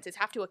opposing defenses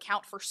have to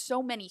account for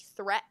so many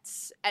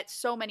threats at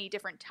so many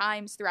different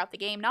times throughout the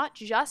game, not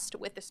just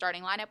with the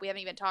starting lineup. We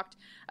haven't even talked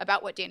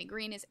about what Danny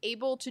Green is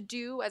able to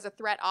do as a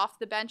threat off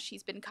the bench.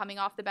 He's been coming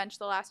off the bench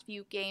the last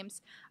few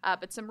games,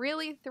 but some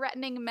really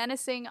threatening,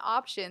 menacing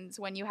options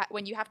when you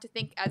have to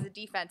think as a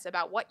defense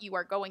about what you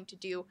are going to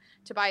do.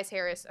 Tobias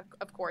Harris,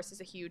 of course,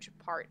 is a huge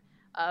part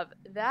of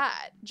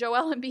that.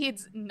 Joel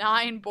Embiid's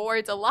 9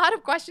 boards. A lot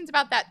of questions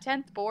about that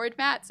 10th board,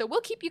 Matt. So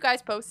we'll keep you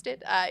guys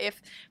posted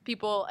if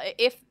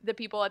the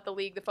people at the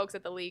league, the folks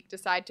at the league,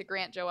 decide to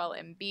grant Joel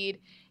Embiid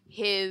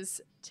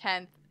his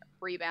 10th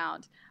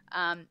rebound.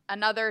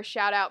 Another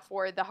shout out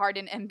for the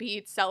Harden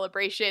Embiid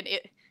celebration.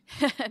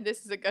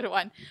 This is a good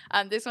one.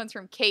 This one's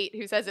from Kate,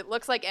 who says it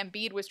looks like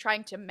Embiid was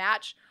trying to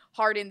match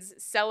Harden's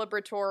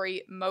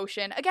celebratory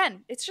motion.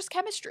 Again, it's just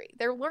chemistry.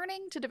 They're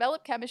learning to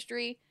develop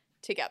chemistry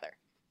together.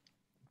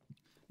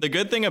 The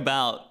good thing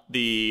about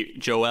the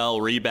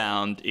Joel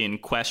rebound in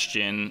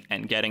question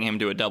and getting him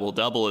to a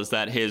double-double is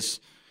that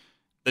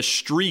the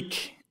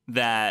streak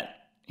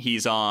that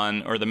he's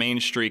on, or the main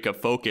streak of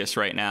focus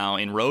right now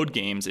in road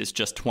games, is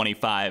just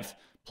 25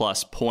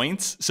 plus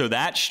points. So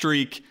that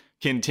streak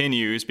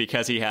continues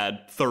because he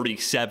had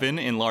 37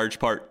 in large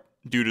part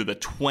due to the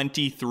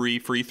 23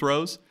 free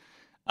throws.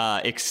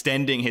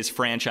 extending his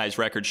franchise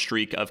record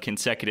streak of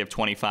consecutive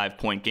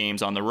 25-point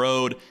games on the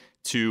road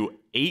to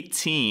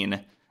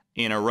 18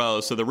 in a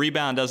row. So the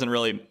rebound doesn't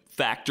really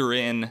factor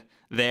in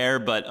there,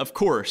 but of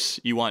course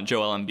you want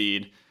Joel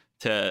Embiid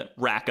to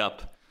rack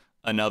up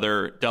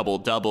another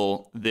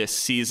double-double this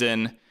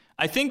season.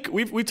 I think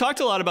we've talked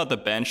a lot about the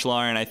bench,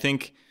 Lauren. I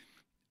think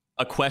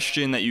a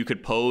question that you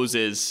could pose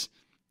is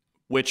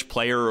which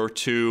player or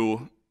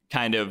two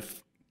kind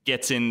of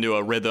gets into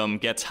a rhythm,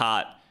 gets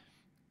hot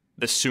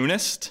the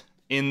soonest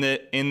in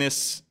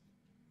this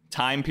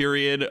time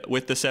period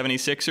with the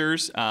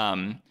 76ers.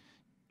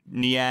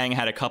 Niang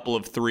had a couple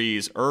of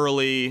threes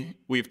early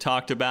we've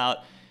talked about.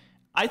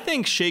 I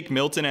think Shake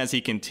Milton, as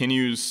he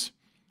continues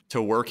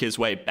to work his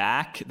way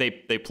back, they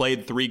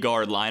played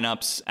 3-guard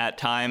lineups at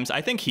times.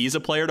 I think he's a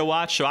player to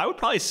watch. So I would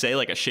probably say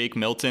like a Shake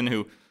Milton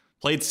who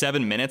played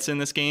 7 minutes in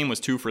this game, was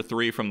 2 for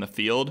 3 from the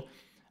field.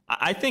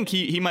 I think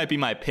he might be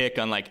my pick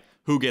on like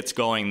who gets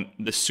going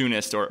the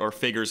soonest or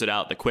figures it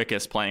out the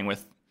quickest playing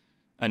with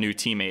a new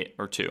teammate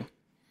or two.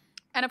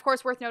 And of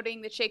course, worth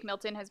noting that Shake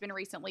Milton has been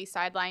recently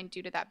sidelined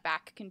due to that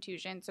back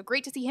contusion. So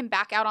great to see him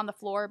back out on the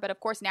floor, but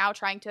of course now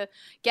trying to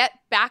get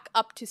back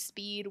up to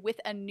speed with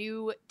a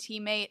new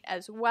teammate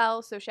as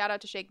well. So shout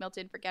out to Shake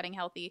Milton for getting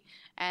healthy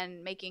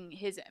and making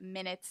his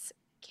minutes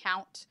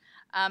count.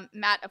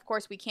 Matt, of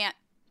course, we can't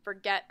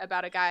forget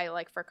about a guy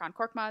like Furkan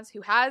Korkmaz,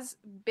 who has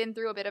been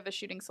through a bit of a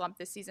shooting slump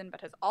this season,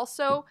 but has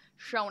also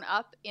shown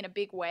up in a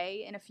big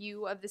way in a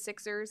few of the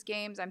Sixers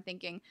games. I'm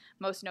thinking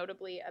most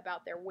notably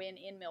about their win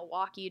in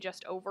Milwaukee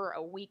just over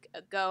a week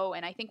ago.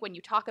 And I think when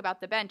you talk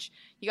about the bench,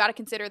 you got to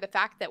consider the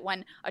fact that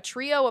when a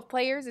trio of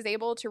players is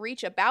able to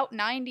reach about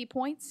 90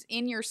 points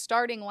in your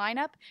starting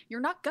lineup, you're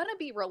not going to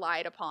be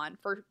relied upon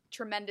for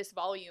tremendous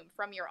volume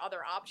from your other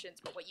options.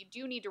 But what you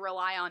do need to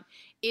rely on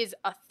is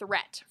a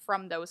threat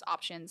from those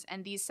options.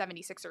 And these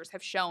 76ers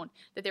have shown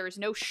that there is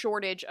no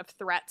shortage of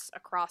threats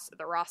across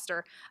the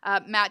roster.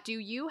 Matt, do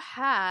you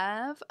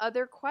have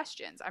other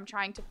questions? I'm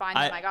trying to find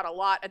them. I got a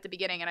lot at the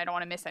beginning and I don't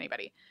want to miss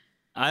anybody.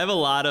 I have a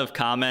lot of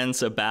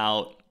comments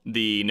about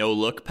the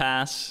no-look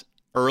pass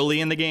early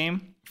in the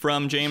game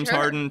from James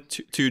Harden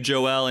to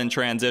Joel in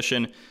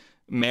transition.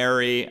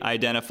 Mary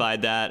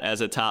identified that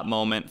as a top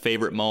moment,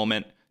 favorite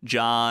moment.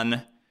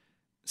 John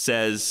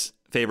says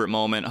favorite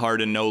moment,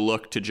 Harden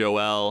no-look to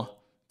Joel,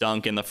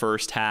 dunk in the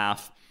first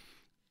half.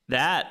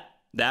 That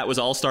was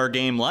all-star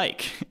game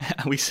like.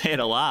 We say it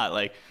a lot.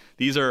 Like,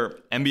 these are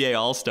NBA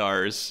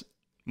all-stars,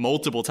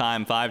 multiple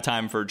time,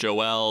 5-time for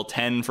Joel,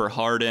 10 for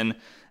Harden,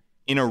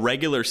 in a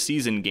regular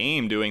season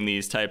game doing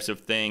these types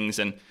of things.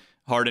 And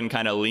Harden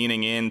kind of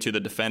leaning into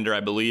the defender, I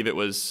believe it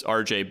was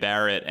RJ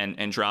Barrett,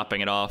 and dropping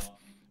it off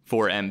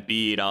for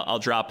Embiid. I'll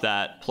drop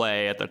that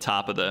play at the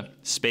top of the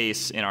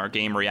space in our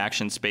game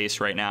reaction space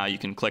right now. You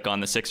can click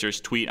on the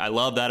Sixers tweet. I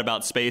love that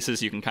about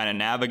spaces. You can kind of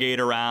navigate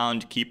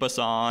around, keep us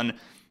on,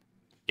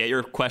 get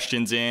your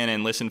questions in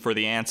and listen for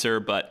the answer.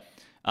 But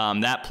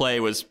that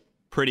play was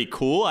pretty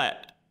cool.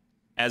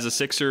 As a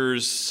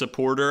Sixers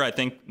supporter, I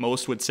think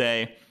most would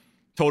say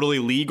totally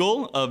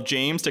legal of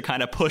James to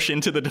kind of push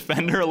into the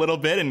defender a little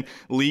bit and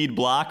lead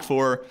block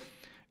for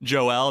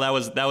Joel. That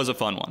was a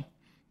fun one.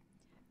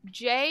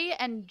 Jay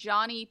and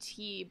Johnny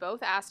T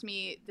both asked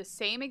me the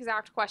same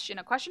exact question,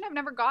 a question I've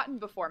never gotten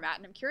before, Matt,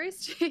 and I'm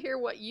curious to hear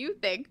what you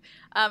think.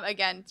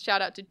 Again,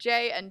 shout out to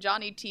Jay and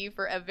Johnny T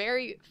for a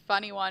very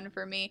funny one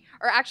for me.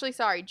 Or actually,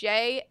 sorry,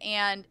 Jay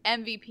and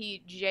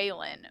MVP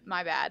Jalen,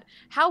 my bad.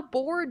 How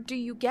bored do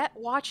you get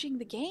watching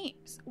the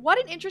games? What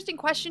an interesting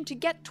question to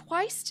get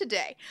twice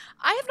today.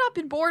 I have not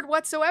been bored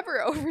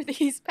whatsoever over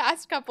these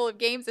past couple of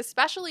games,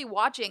 especially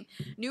watching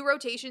new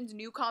rotations,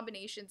 new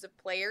combinations of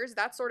players.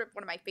 That's sort of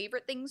one of my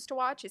favorite things to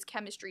watch, is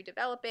chemistry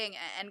developing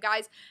and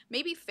guys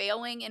maybe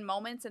failing in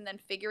moments and then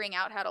figuring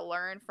out how to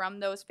learn from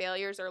those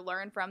failures or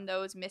learn from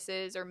those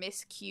misses or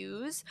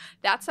miscues.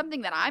 That's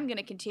something that I'm going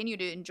to continue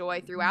to enjoy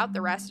throughout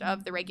the rest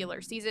of the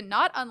regular season,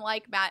 not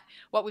unlike, Matt,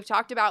 what we've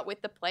talked about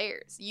with the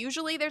players.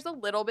 Usually there's a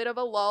little bit of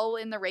a lull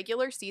in the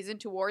regular season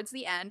towards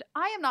the end.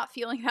 I am not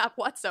feeling that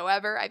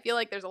whatsoever. I feel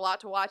like there's a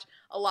lot to watch,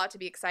 a lot to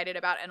be excited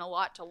about, and a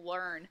lot to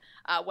learn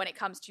when it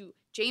comes to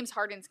James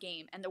Harden's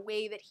game and the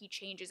way that he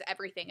changes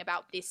everything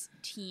about this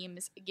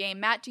team's game.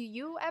 Matt, do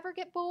you ever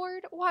get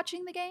bored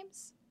watching the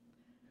games?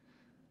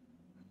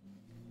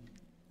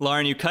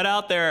 Lauren, you cut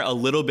out there a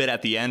little bit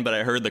at the end, but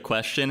I heard the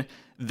question.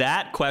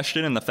 That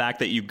question and the fact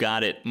that you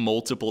got it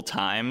multiple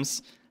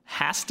times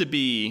has to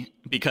be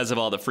because of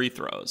all the free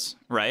throws,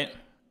 right?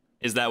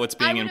 Is that what's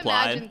being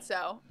implied?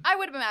 I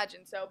would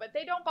imagine so, but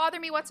they don't bother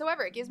me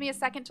whatsoever. It gives me a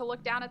second to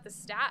look down at the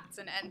stats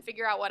and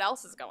figure out what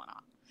else is going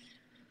on.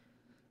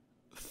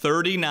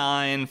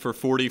 39 for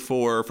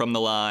 44 from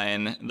the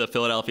line, the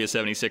Philadelphia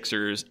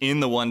 76ers in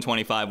the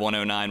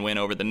 125-109 win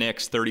over the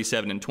Knicks.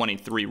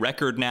 37-23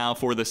 record now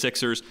for the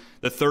Sixers.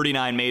 The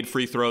 39 made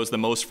free throws, the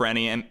most for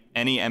any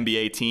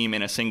NBA team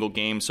in a single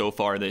game so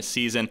far this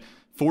season.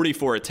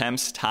 44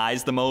 attempts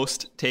ties the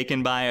most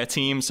taken by a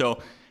team.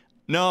 So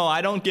No,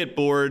 I don't get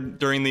bored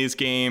during these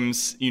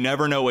games. You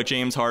never know what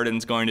James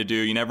Harden's going to do.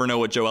 You never know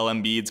what Joel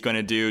Embiid's going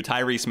to do.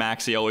 Tyrese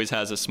Maxey always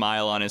has a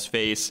smile on his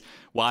face.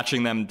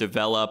 Watching them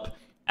develop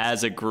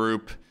as a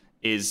group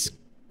is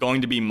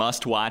going to be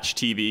must-watch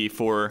TV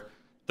for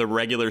the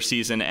regular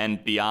season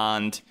and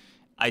beyond.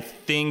 I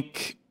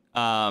think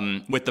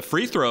with the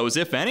free throws,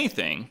 if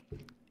anything,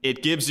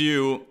 it gives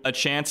you a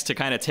chance to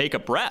kind of take a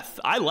breath.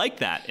 I like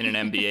that in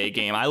an NBA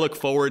game. I look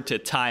forward to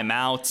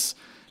timeouts.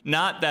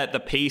 Not that the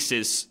pace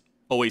is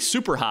always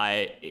super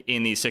high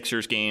in these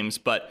Sixers games,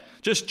 but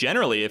just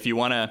generally, if you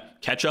want to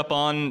catch up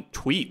on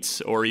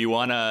tweets, or you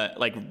want to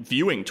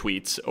viewing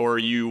tweets, or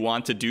you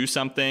want to do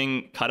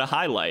something, cut a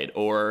highlight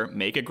or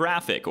make a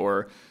graphic,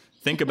 or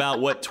think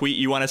about what tweet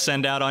you want to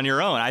send out on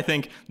your own. I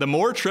think the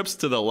more trips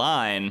to the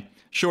line,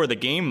 sure, the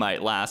game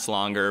might last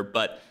longer,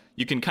 but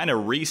you can kind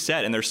of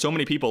reset. And there's so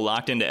many people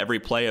locked into every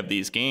play of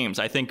these games.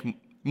 I think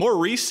more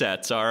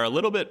resets are a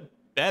little bit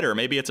better.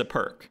 Maybe it's a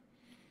perk.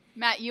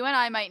 Matt, you and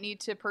I might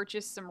need to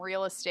purchase some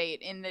real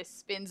estate in this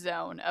spin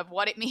zone of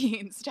what it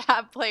means to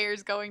have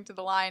players going to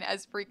the line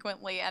as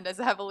frequently and as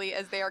heavily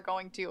as they are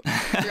going to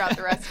throughout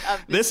the rest of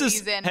the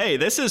season.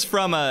 This is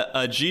from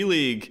a G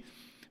League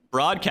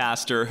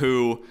broadcaster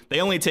who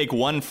they only take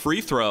one free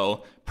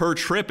throw per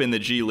trip in the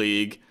G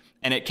League,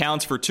 and it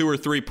counts for 2 or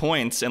 3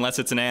 points unless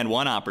it's an and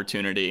one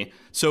opportunity.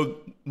 So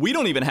we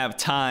don't even have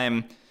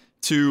time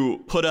to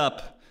put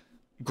up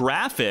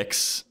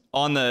graphics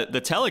on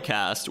the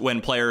telecast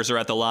when players are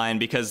at the line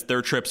because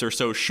their trips are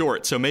so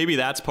short. So maybe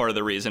that's part of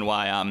the reason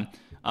why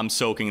I'm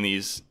soaking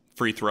these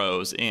free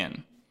throws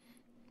in.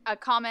 A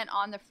comment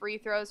on the free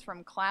throws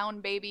from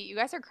Clown Baby. You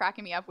guys are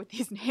cracking me up with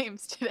these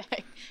names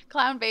today.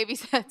 Clown Baby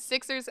said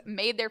Sixers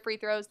made their free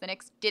throws. The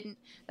Knicks didn't.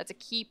 That's a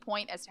key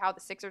point as to how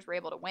the Sixers were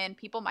able to win.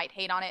 People might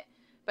hate on it,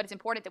 but it's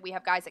important that we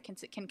have guys that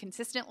can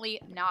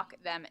consistently knock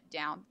them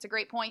down. It's a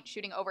great point,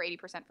 shooting over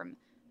 80% from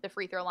the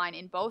free throw line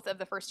in both of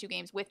the first 2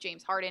 games with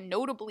James Harden.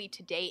 Notably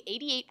today,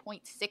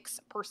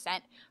 88.6%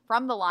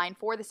 from the line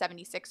for the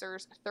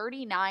 76ers,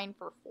 39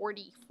 for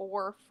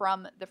 44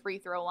 from the free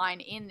throw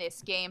line in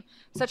this game.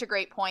 Such a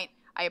great point.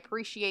 I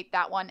appreciate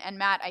that one. And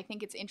Matt, I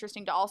think it's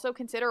interesting to also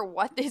consider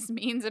what this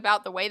means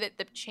about the way that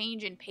the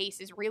change in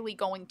pace is really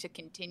going to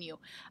continue.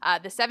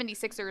 The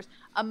 76ers,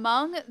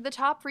 among the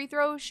top free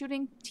throw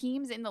shooting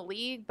teams in the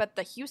league, but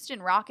the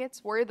Houston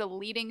Rockets were the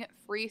leading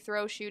free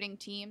throw shooting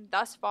team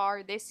thus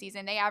far this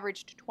season. They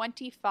averaged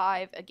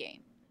 25 a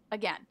game.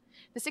 Again,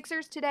 the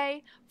Sixers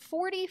today,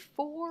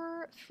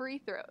 44 free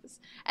throws.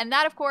 And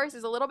that, of course,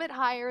 is a little bit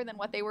higher than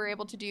what they were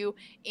able to do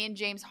in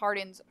James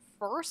Harden's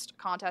first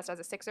contest as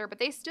a Sixer, but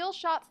they still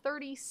shot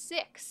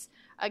 36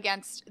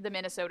 against the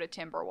Minnesota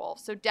Timberwolves.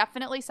 So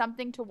definitely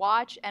something to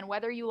watch, and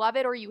whether you love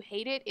it or you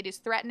hate it, it is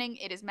threatening,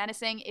 it is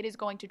menacing, it is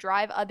going to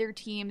drive other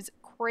teams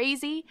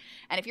crazy.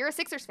 And if you're a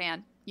Sixers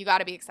fan, you got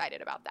to be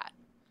excited about that.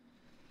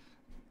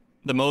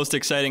 The most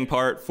exciting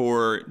part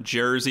for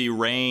Jersey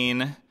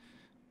Rain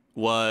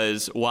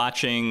was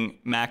watching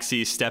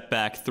Maxey's step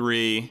back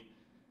 3.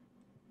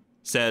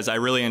 Says, I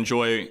really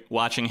enjoy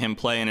watching him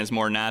play in his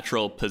more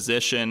natural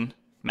position.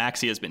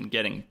 Maxey has been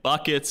getting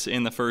buckets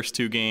in the first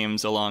 2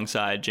 games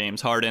alongside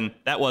James Harden.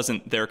 That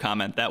wasn't their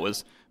comment. That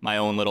was my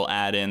own little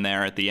add in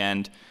there at the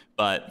end.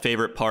 But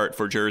favorite part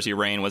for Jersey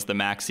Rain was the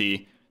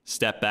Maxey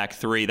step back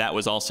 3. That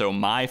was also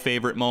my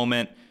favorite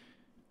moment.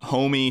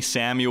 Homie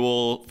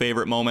Samuel,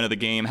 favorite moment of the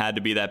game had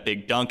to be that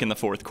big dunk in the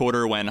fourth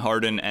quarter when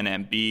Harden and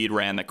Embiid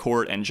ran the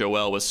court and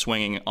Joel was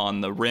swinging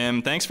on the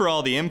rim. Thanks for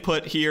all the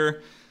input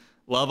here.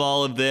 Love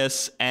all of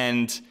this.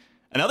 And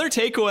another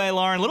takeaway,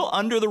 Lauren, a little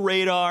under the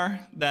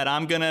radar that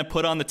I'm going to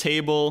put on the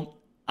table.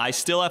 I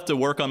still have to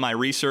work on my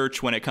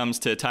research when it comes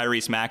to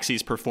Tyrese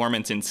Maxey's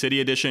performance in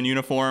City Edition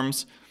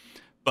uniforms.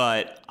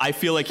 But I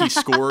feel like he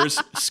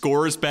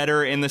scores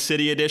better in the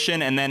City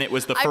Edition. And then it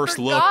was the first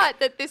look. I forgot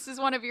that this is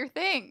one of your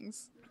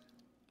things.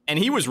 And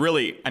he was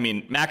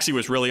Maxey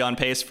was really on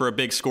pace for a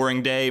big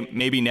scoring day.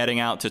 Maybe netting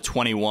out to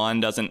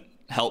 21 doesn't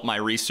help my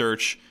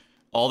research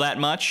all that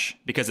much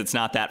because it's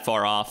not that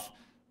far off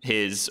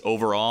his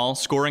overall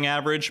scoring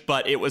average.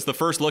 But it was the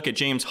first look at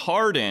James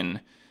Harden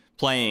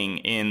playing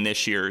in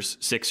this year's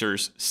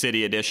Sixers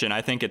City Edition.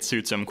 I think it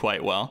suits him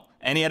quite well.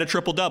 And he had a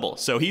triple-double,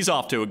 so he's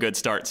off to a good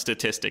start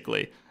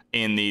statistically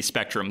in the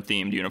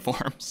Spectrum-themed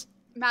uniforms.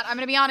 Matt, I'm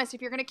going to be honest. If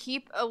you're going to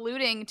keep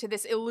alluding to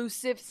this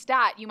elusive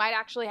stat, you might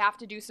actually have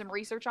to do some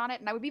research on it.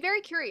 And I would be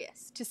very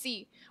curious to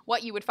see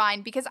what you would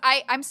find because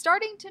I'm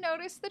starting to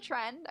notice the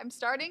trend. I'm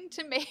starting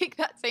to make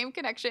that same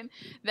connection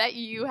that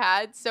you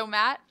had. So,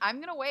 Matt, I'm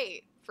going to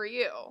wait for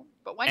you.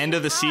 But when end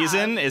of the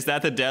season? Is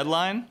that the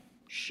deadline?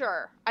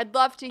 Sure. I'd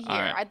love to hear.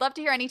 right. I'd love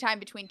to hear any time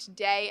between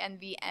today and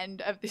the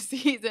end of the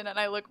season, and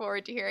I look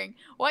forward to hearing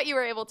what you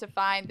were able to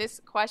find. This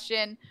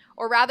question,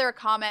 or rather a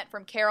comment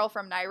from Carol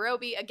from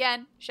Nairobi.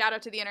 Again, shout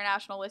out to the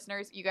international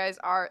listeners. You guys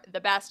are the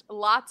best.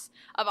 Lots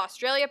of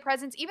Australia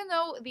presence, even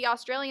though the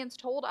Australians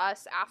told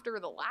us after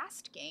the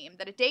last game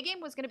that a day game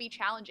was going to be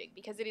challenging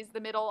because it is the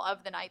middle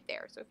of the night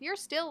there. So if you're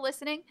still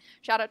listening,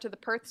 shout out to the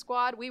Perth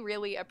squad. We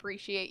really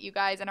appreciate you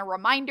guys. And a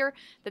reminder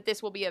that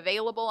this will be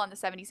available on the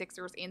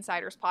 76ers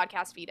Insiders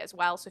podcast feed as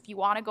well. So if you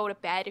want to go to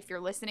bed, if you're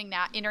listening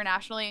now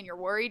internationally and you're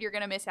worried you're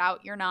going to miss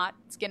out, you're not.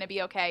 It's going to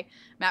be okay.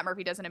 Matt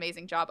Murphy does an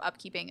amazing job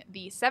upkeeping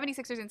the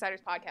 76ers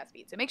Insiders podcast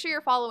feed. So make sure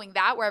you're following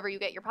that wherever you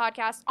get your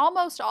podcasts.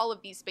 Almost all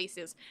of these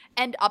spaces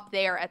end up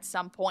there at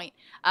some point.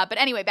 But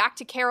anyway, back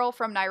to Carol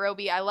from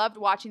Nairobi. I loved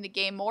watching the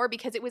game more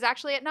because it was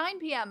actually at 9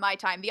 p.m. my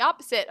time, the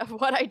opposite of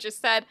what I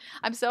just said.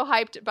 I'm so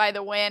hyped by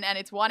the win, and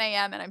it's 1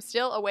 a.m. and I'm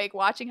still awake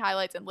watching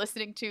highlights and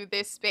listening to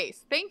this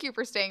space. Thank you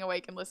for staying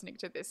awake and listening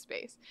to this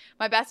space.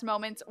 My best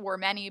moments were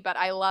many, but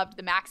I loved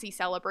the Maxey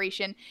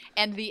celebration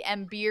and the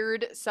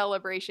Embiid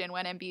celebration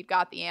when Embiid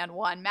got the and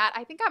one. Matt,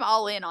 I think I'm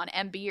all in on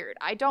Embiid.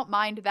 I don't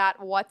mind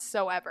that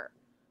whatsoever.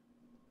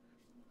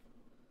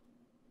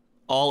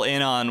 All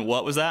in on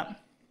what was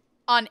that?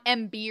 On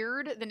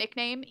Embiid, the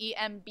nickname,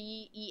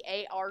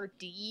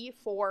 Embeard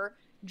for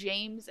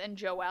James and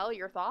Joel.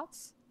 Your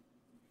thoughts?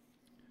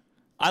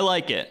 I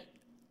like it.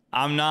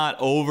 I'm not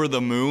over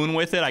the moon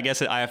with it. I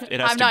guess it has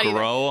to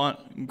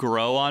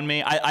grow on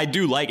me. I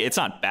do like it. It's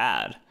not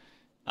bad.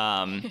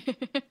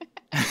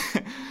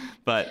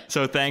 But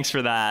so thanks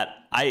for that.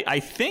 I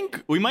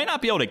think we might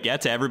not be able to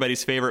get to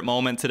everybody's favorite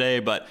moment today,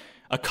 but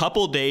a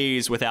couple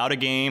days without a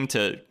game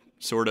to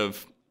sort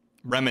of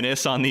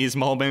reminisce on these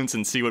moments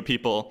and see what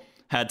people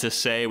had to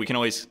say. We can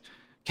always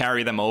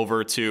carry them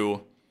over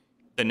to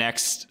the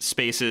next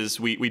spaces.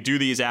 We do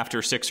these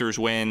after Sixers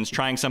wins,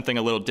 trying something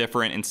a little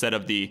different instead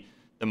of the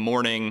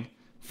morning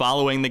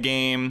following the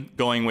game,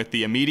 going with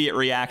the immediate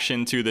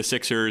reaction to the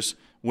Sixers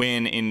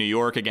win in New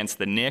York against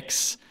the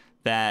Knicks.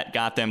 That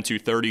got them to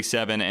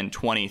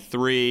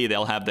 37-23.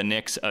 They'll have the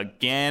Knicks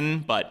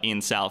again, but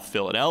in South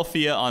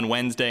Philadelphia on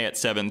Wednesday at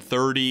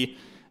 7:30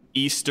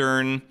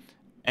 Eastern.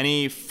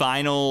 Any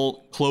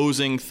final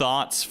closing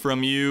thoughts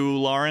from you,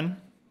 Lauren?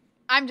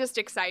 I'm just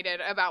excited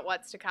about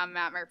what's to come,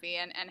 Matt Murphy,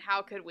 and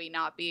how could we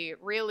not be?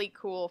 Really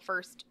cool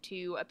first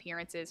two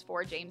appearances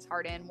for James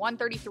Harden,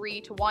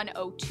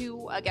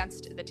 133-102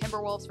 against the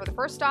Timberwolves for the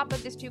first stop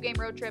of this two-game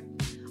road trip.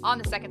 On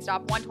the second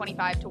stop,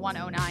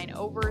 125-109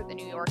 over the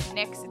New York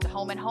Knicks. It's a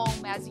home and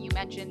home, as you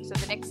mentioned. So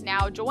the Knicks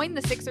now join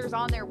the Sixers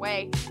on their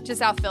way to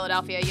South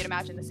Philadelphia. You'd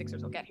imagine the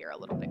Sixers will get here a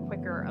little bit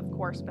quicker, of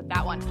course, but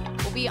that one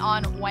will be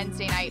on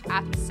Wednesday night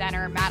at the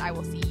Center. Matt, I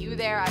will see you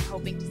there. I'm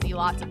hoping to see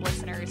lots of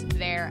listeners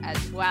there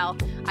as well.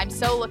 I'm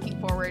so looking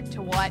forward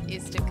to what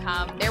is to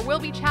come. There will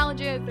be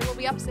challenges, there will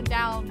be ups and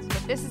downs,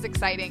 but this is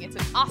exciting. It's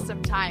an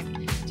awesome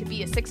time to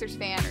be a Sixers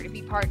fan or to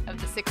be part of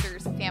the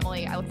Sixers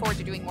family. I look forward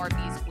to doing more of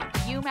these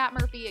with you, Matt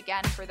Murphy.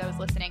 Again, for those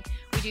listening,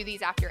 we do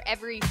these after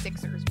every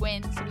Sixers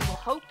win, so we will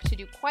hope to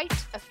do quite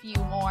a few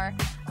more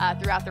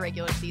throughout the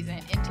regular season,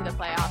 into the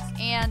playoffs,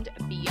 and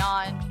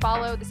beyond.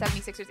 Follow the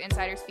 76ers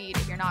Insiders feed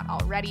if you're not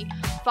already.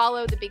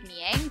 Follow the Big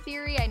Niang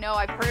theory. I know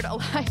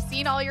I've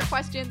seen all your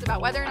questions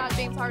about whether or not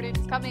James Harden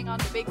is coming on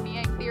the Big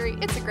Niang theory.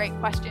 It's a great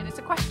question. It's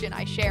a question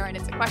I share, and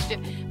it's a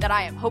question that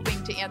I am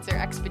hoping to answer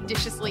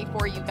expeditiously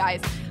for you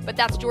guys. But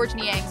that's George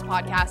Niang's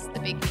podcast,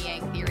 The Big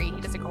Niang Theory.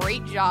 He does a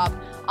great job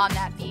on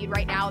that feed.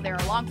 Right now, there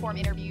are long-form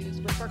interviews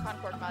with Furkan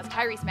Korkmaz,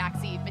 Tyrese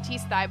Maxey,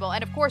 Matisse Thybulle,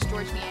 and of course,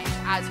 George Niang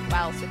as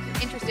well. So if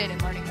you're interested in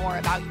learning more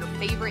about your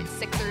favorite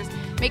Sixers,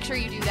 make sure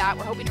you do that.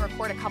 We're hoping to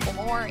record a couple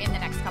more in the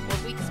next couple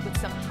of weeks with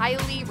some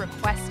highly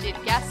requested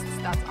guests.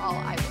 That's all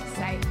I will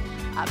say.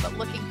 But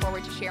looking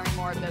forward to sharing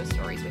more of those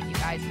stories with you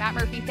guys. Matt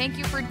Murphy, thank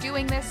you for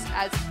doing this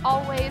as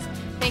always.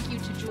 Thank you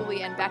to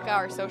Julie and Becca,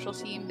 our social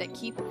team, that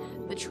keep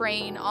the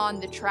train on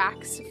the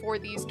tracks for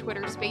these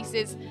Twitter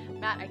spaces.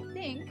 Matt, I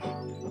think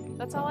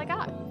that's all I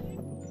got.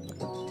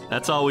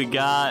 That's all we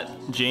got.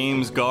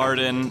 James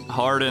Garden,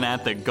 Harden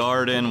at the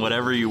Garden,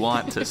 whatever you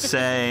want to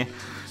say.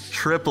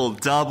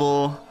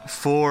 Triple-double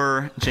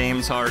for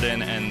James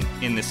Harden and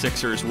in the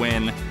Sixers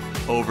win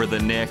over the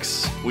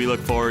Knicks. We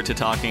look forward to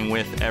talking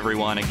with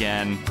everyone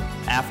again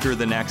after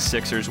the next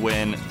Sixers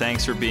win.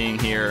 Thanks for being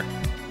here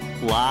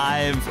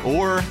live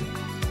or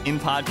in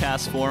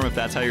podcast form, if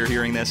that's how you're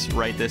hearing this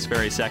right this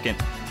very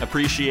second.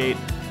 Appreciate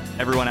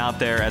everyone out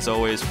there, as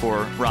always,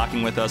 for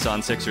rocking with us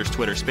on Sixers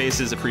Twitter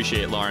Spaces.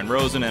 Appreciate Lauren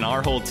Rosen and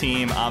our whole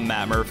team. I'm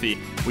Matt Murphy.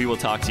 We will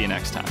talk to you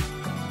next time.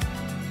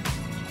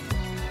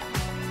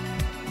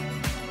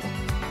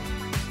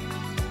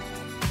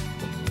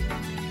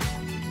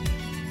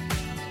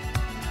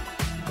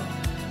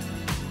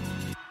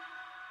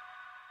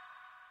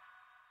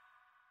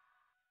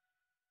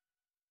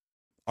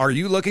 Are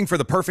you looking for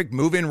the perfect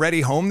move-in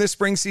ready home this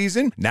spring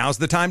season? Now's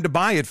the time to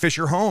buy at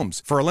Fisher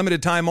Homes. For a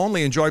limited time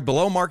only, enjoy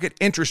below-market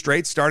interest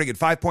rates starting at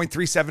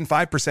 5.375%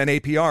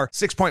 APR,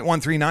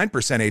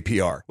 6.139%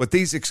 APR. With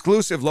these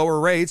exclusive lower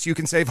rates, you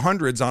can save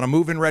hundreds on a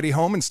move-in ready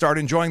home and start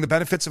enjoying the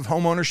benefits of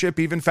home ownership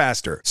even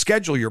faster.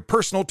 Schedule your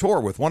personal tour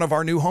with one of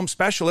our new home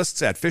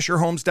specialists at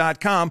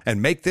FisherHomes.com and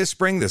make this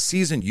spring the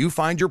season you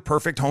find your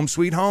perfect home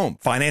sweet home.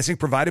 Financing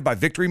provided by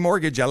Victory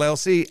Mortgage,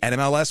 LLC,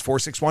 NMLS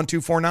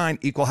 461249,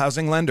 Equal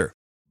Housing Lender.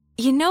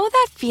 You know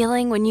that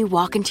feeling when you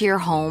walk into your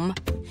home,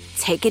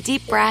 take a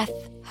deep breath,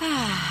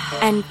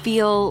 and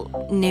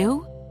feel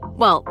new?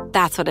 Well,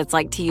 that's what it's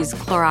like to use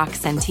Clorox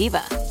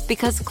Scentiva.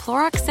 Because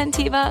Clorox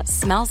Scentiva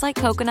smells like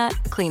coconut,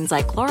 cleans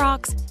like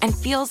Clorox, and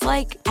feels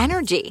like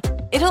energy.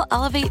 It'll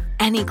elevate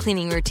any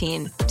cleaning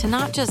routine to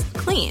not just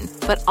clean,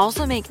 but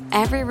also make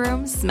every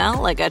room smell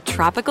like a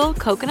tropical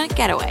coconut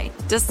getaway.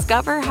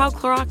 Discover how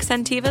Clorox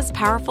Scentiva's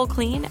powerful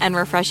clean and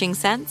refreshing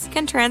scents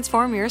can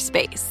transform your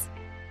space.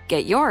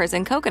 Get yours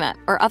in coconut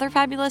or other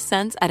fabulous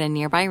scents at a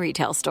nearby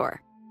retail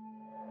store.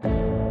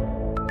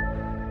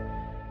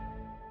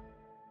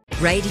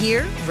 Right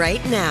here,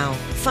 right now.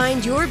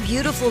 Find your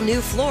beautiful new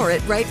floor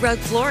at Right Rug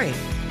Flooring.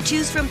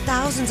 Choose from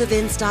thousands of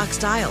in-stock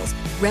styles,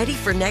 ready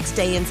for next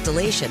day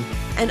installation,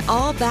 and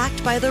all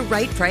backed by the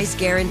right price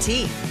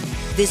guarantee.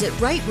 Visit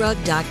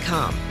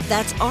rightrug.com.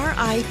 That's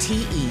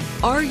RITERUG.com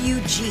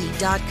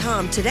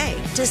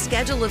today to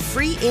schedule a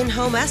free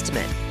in-home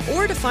estimate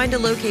or to find a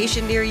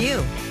location near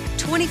you.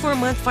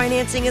 24-month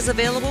financing is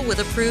available with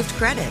approved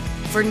credit.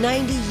 For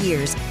 90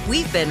 years,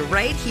 we've been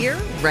right here,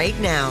 right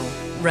now.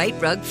 Right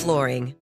Rug Flooring.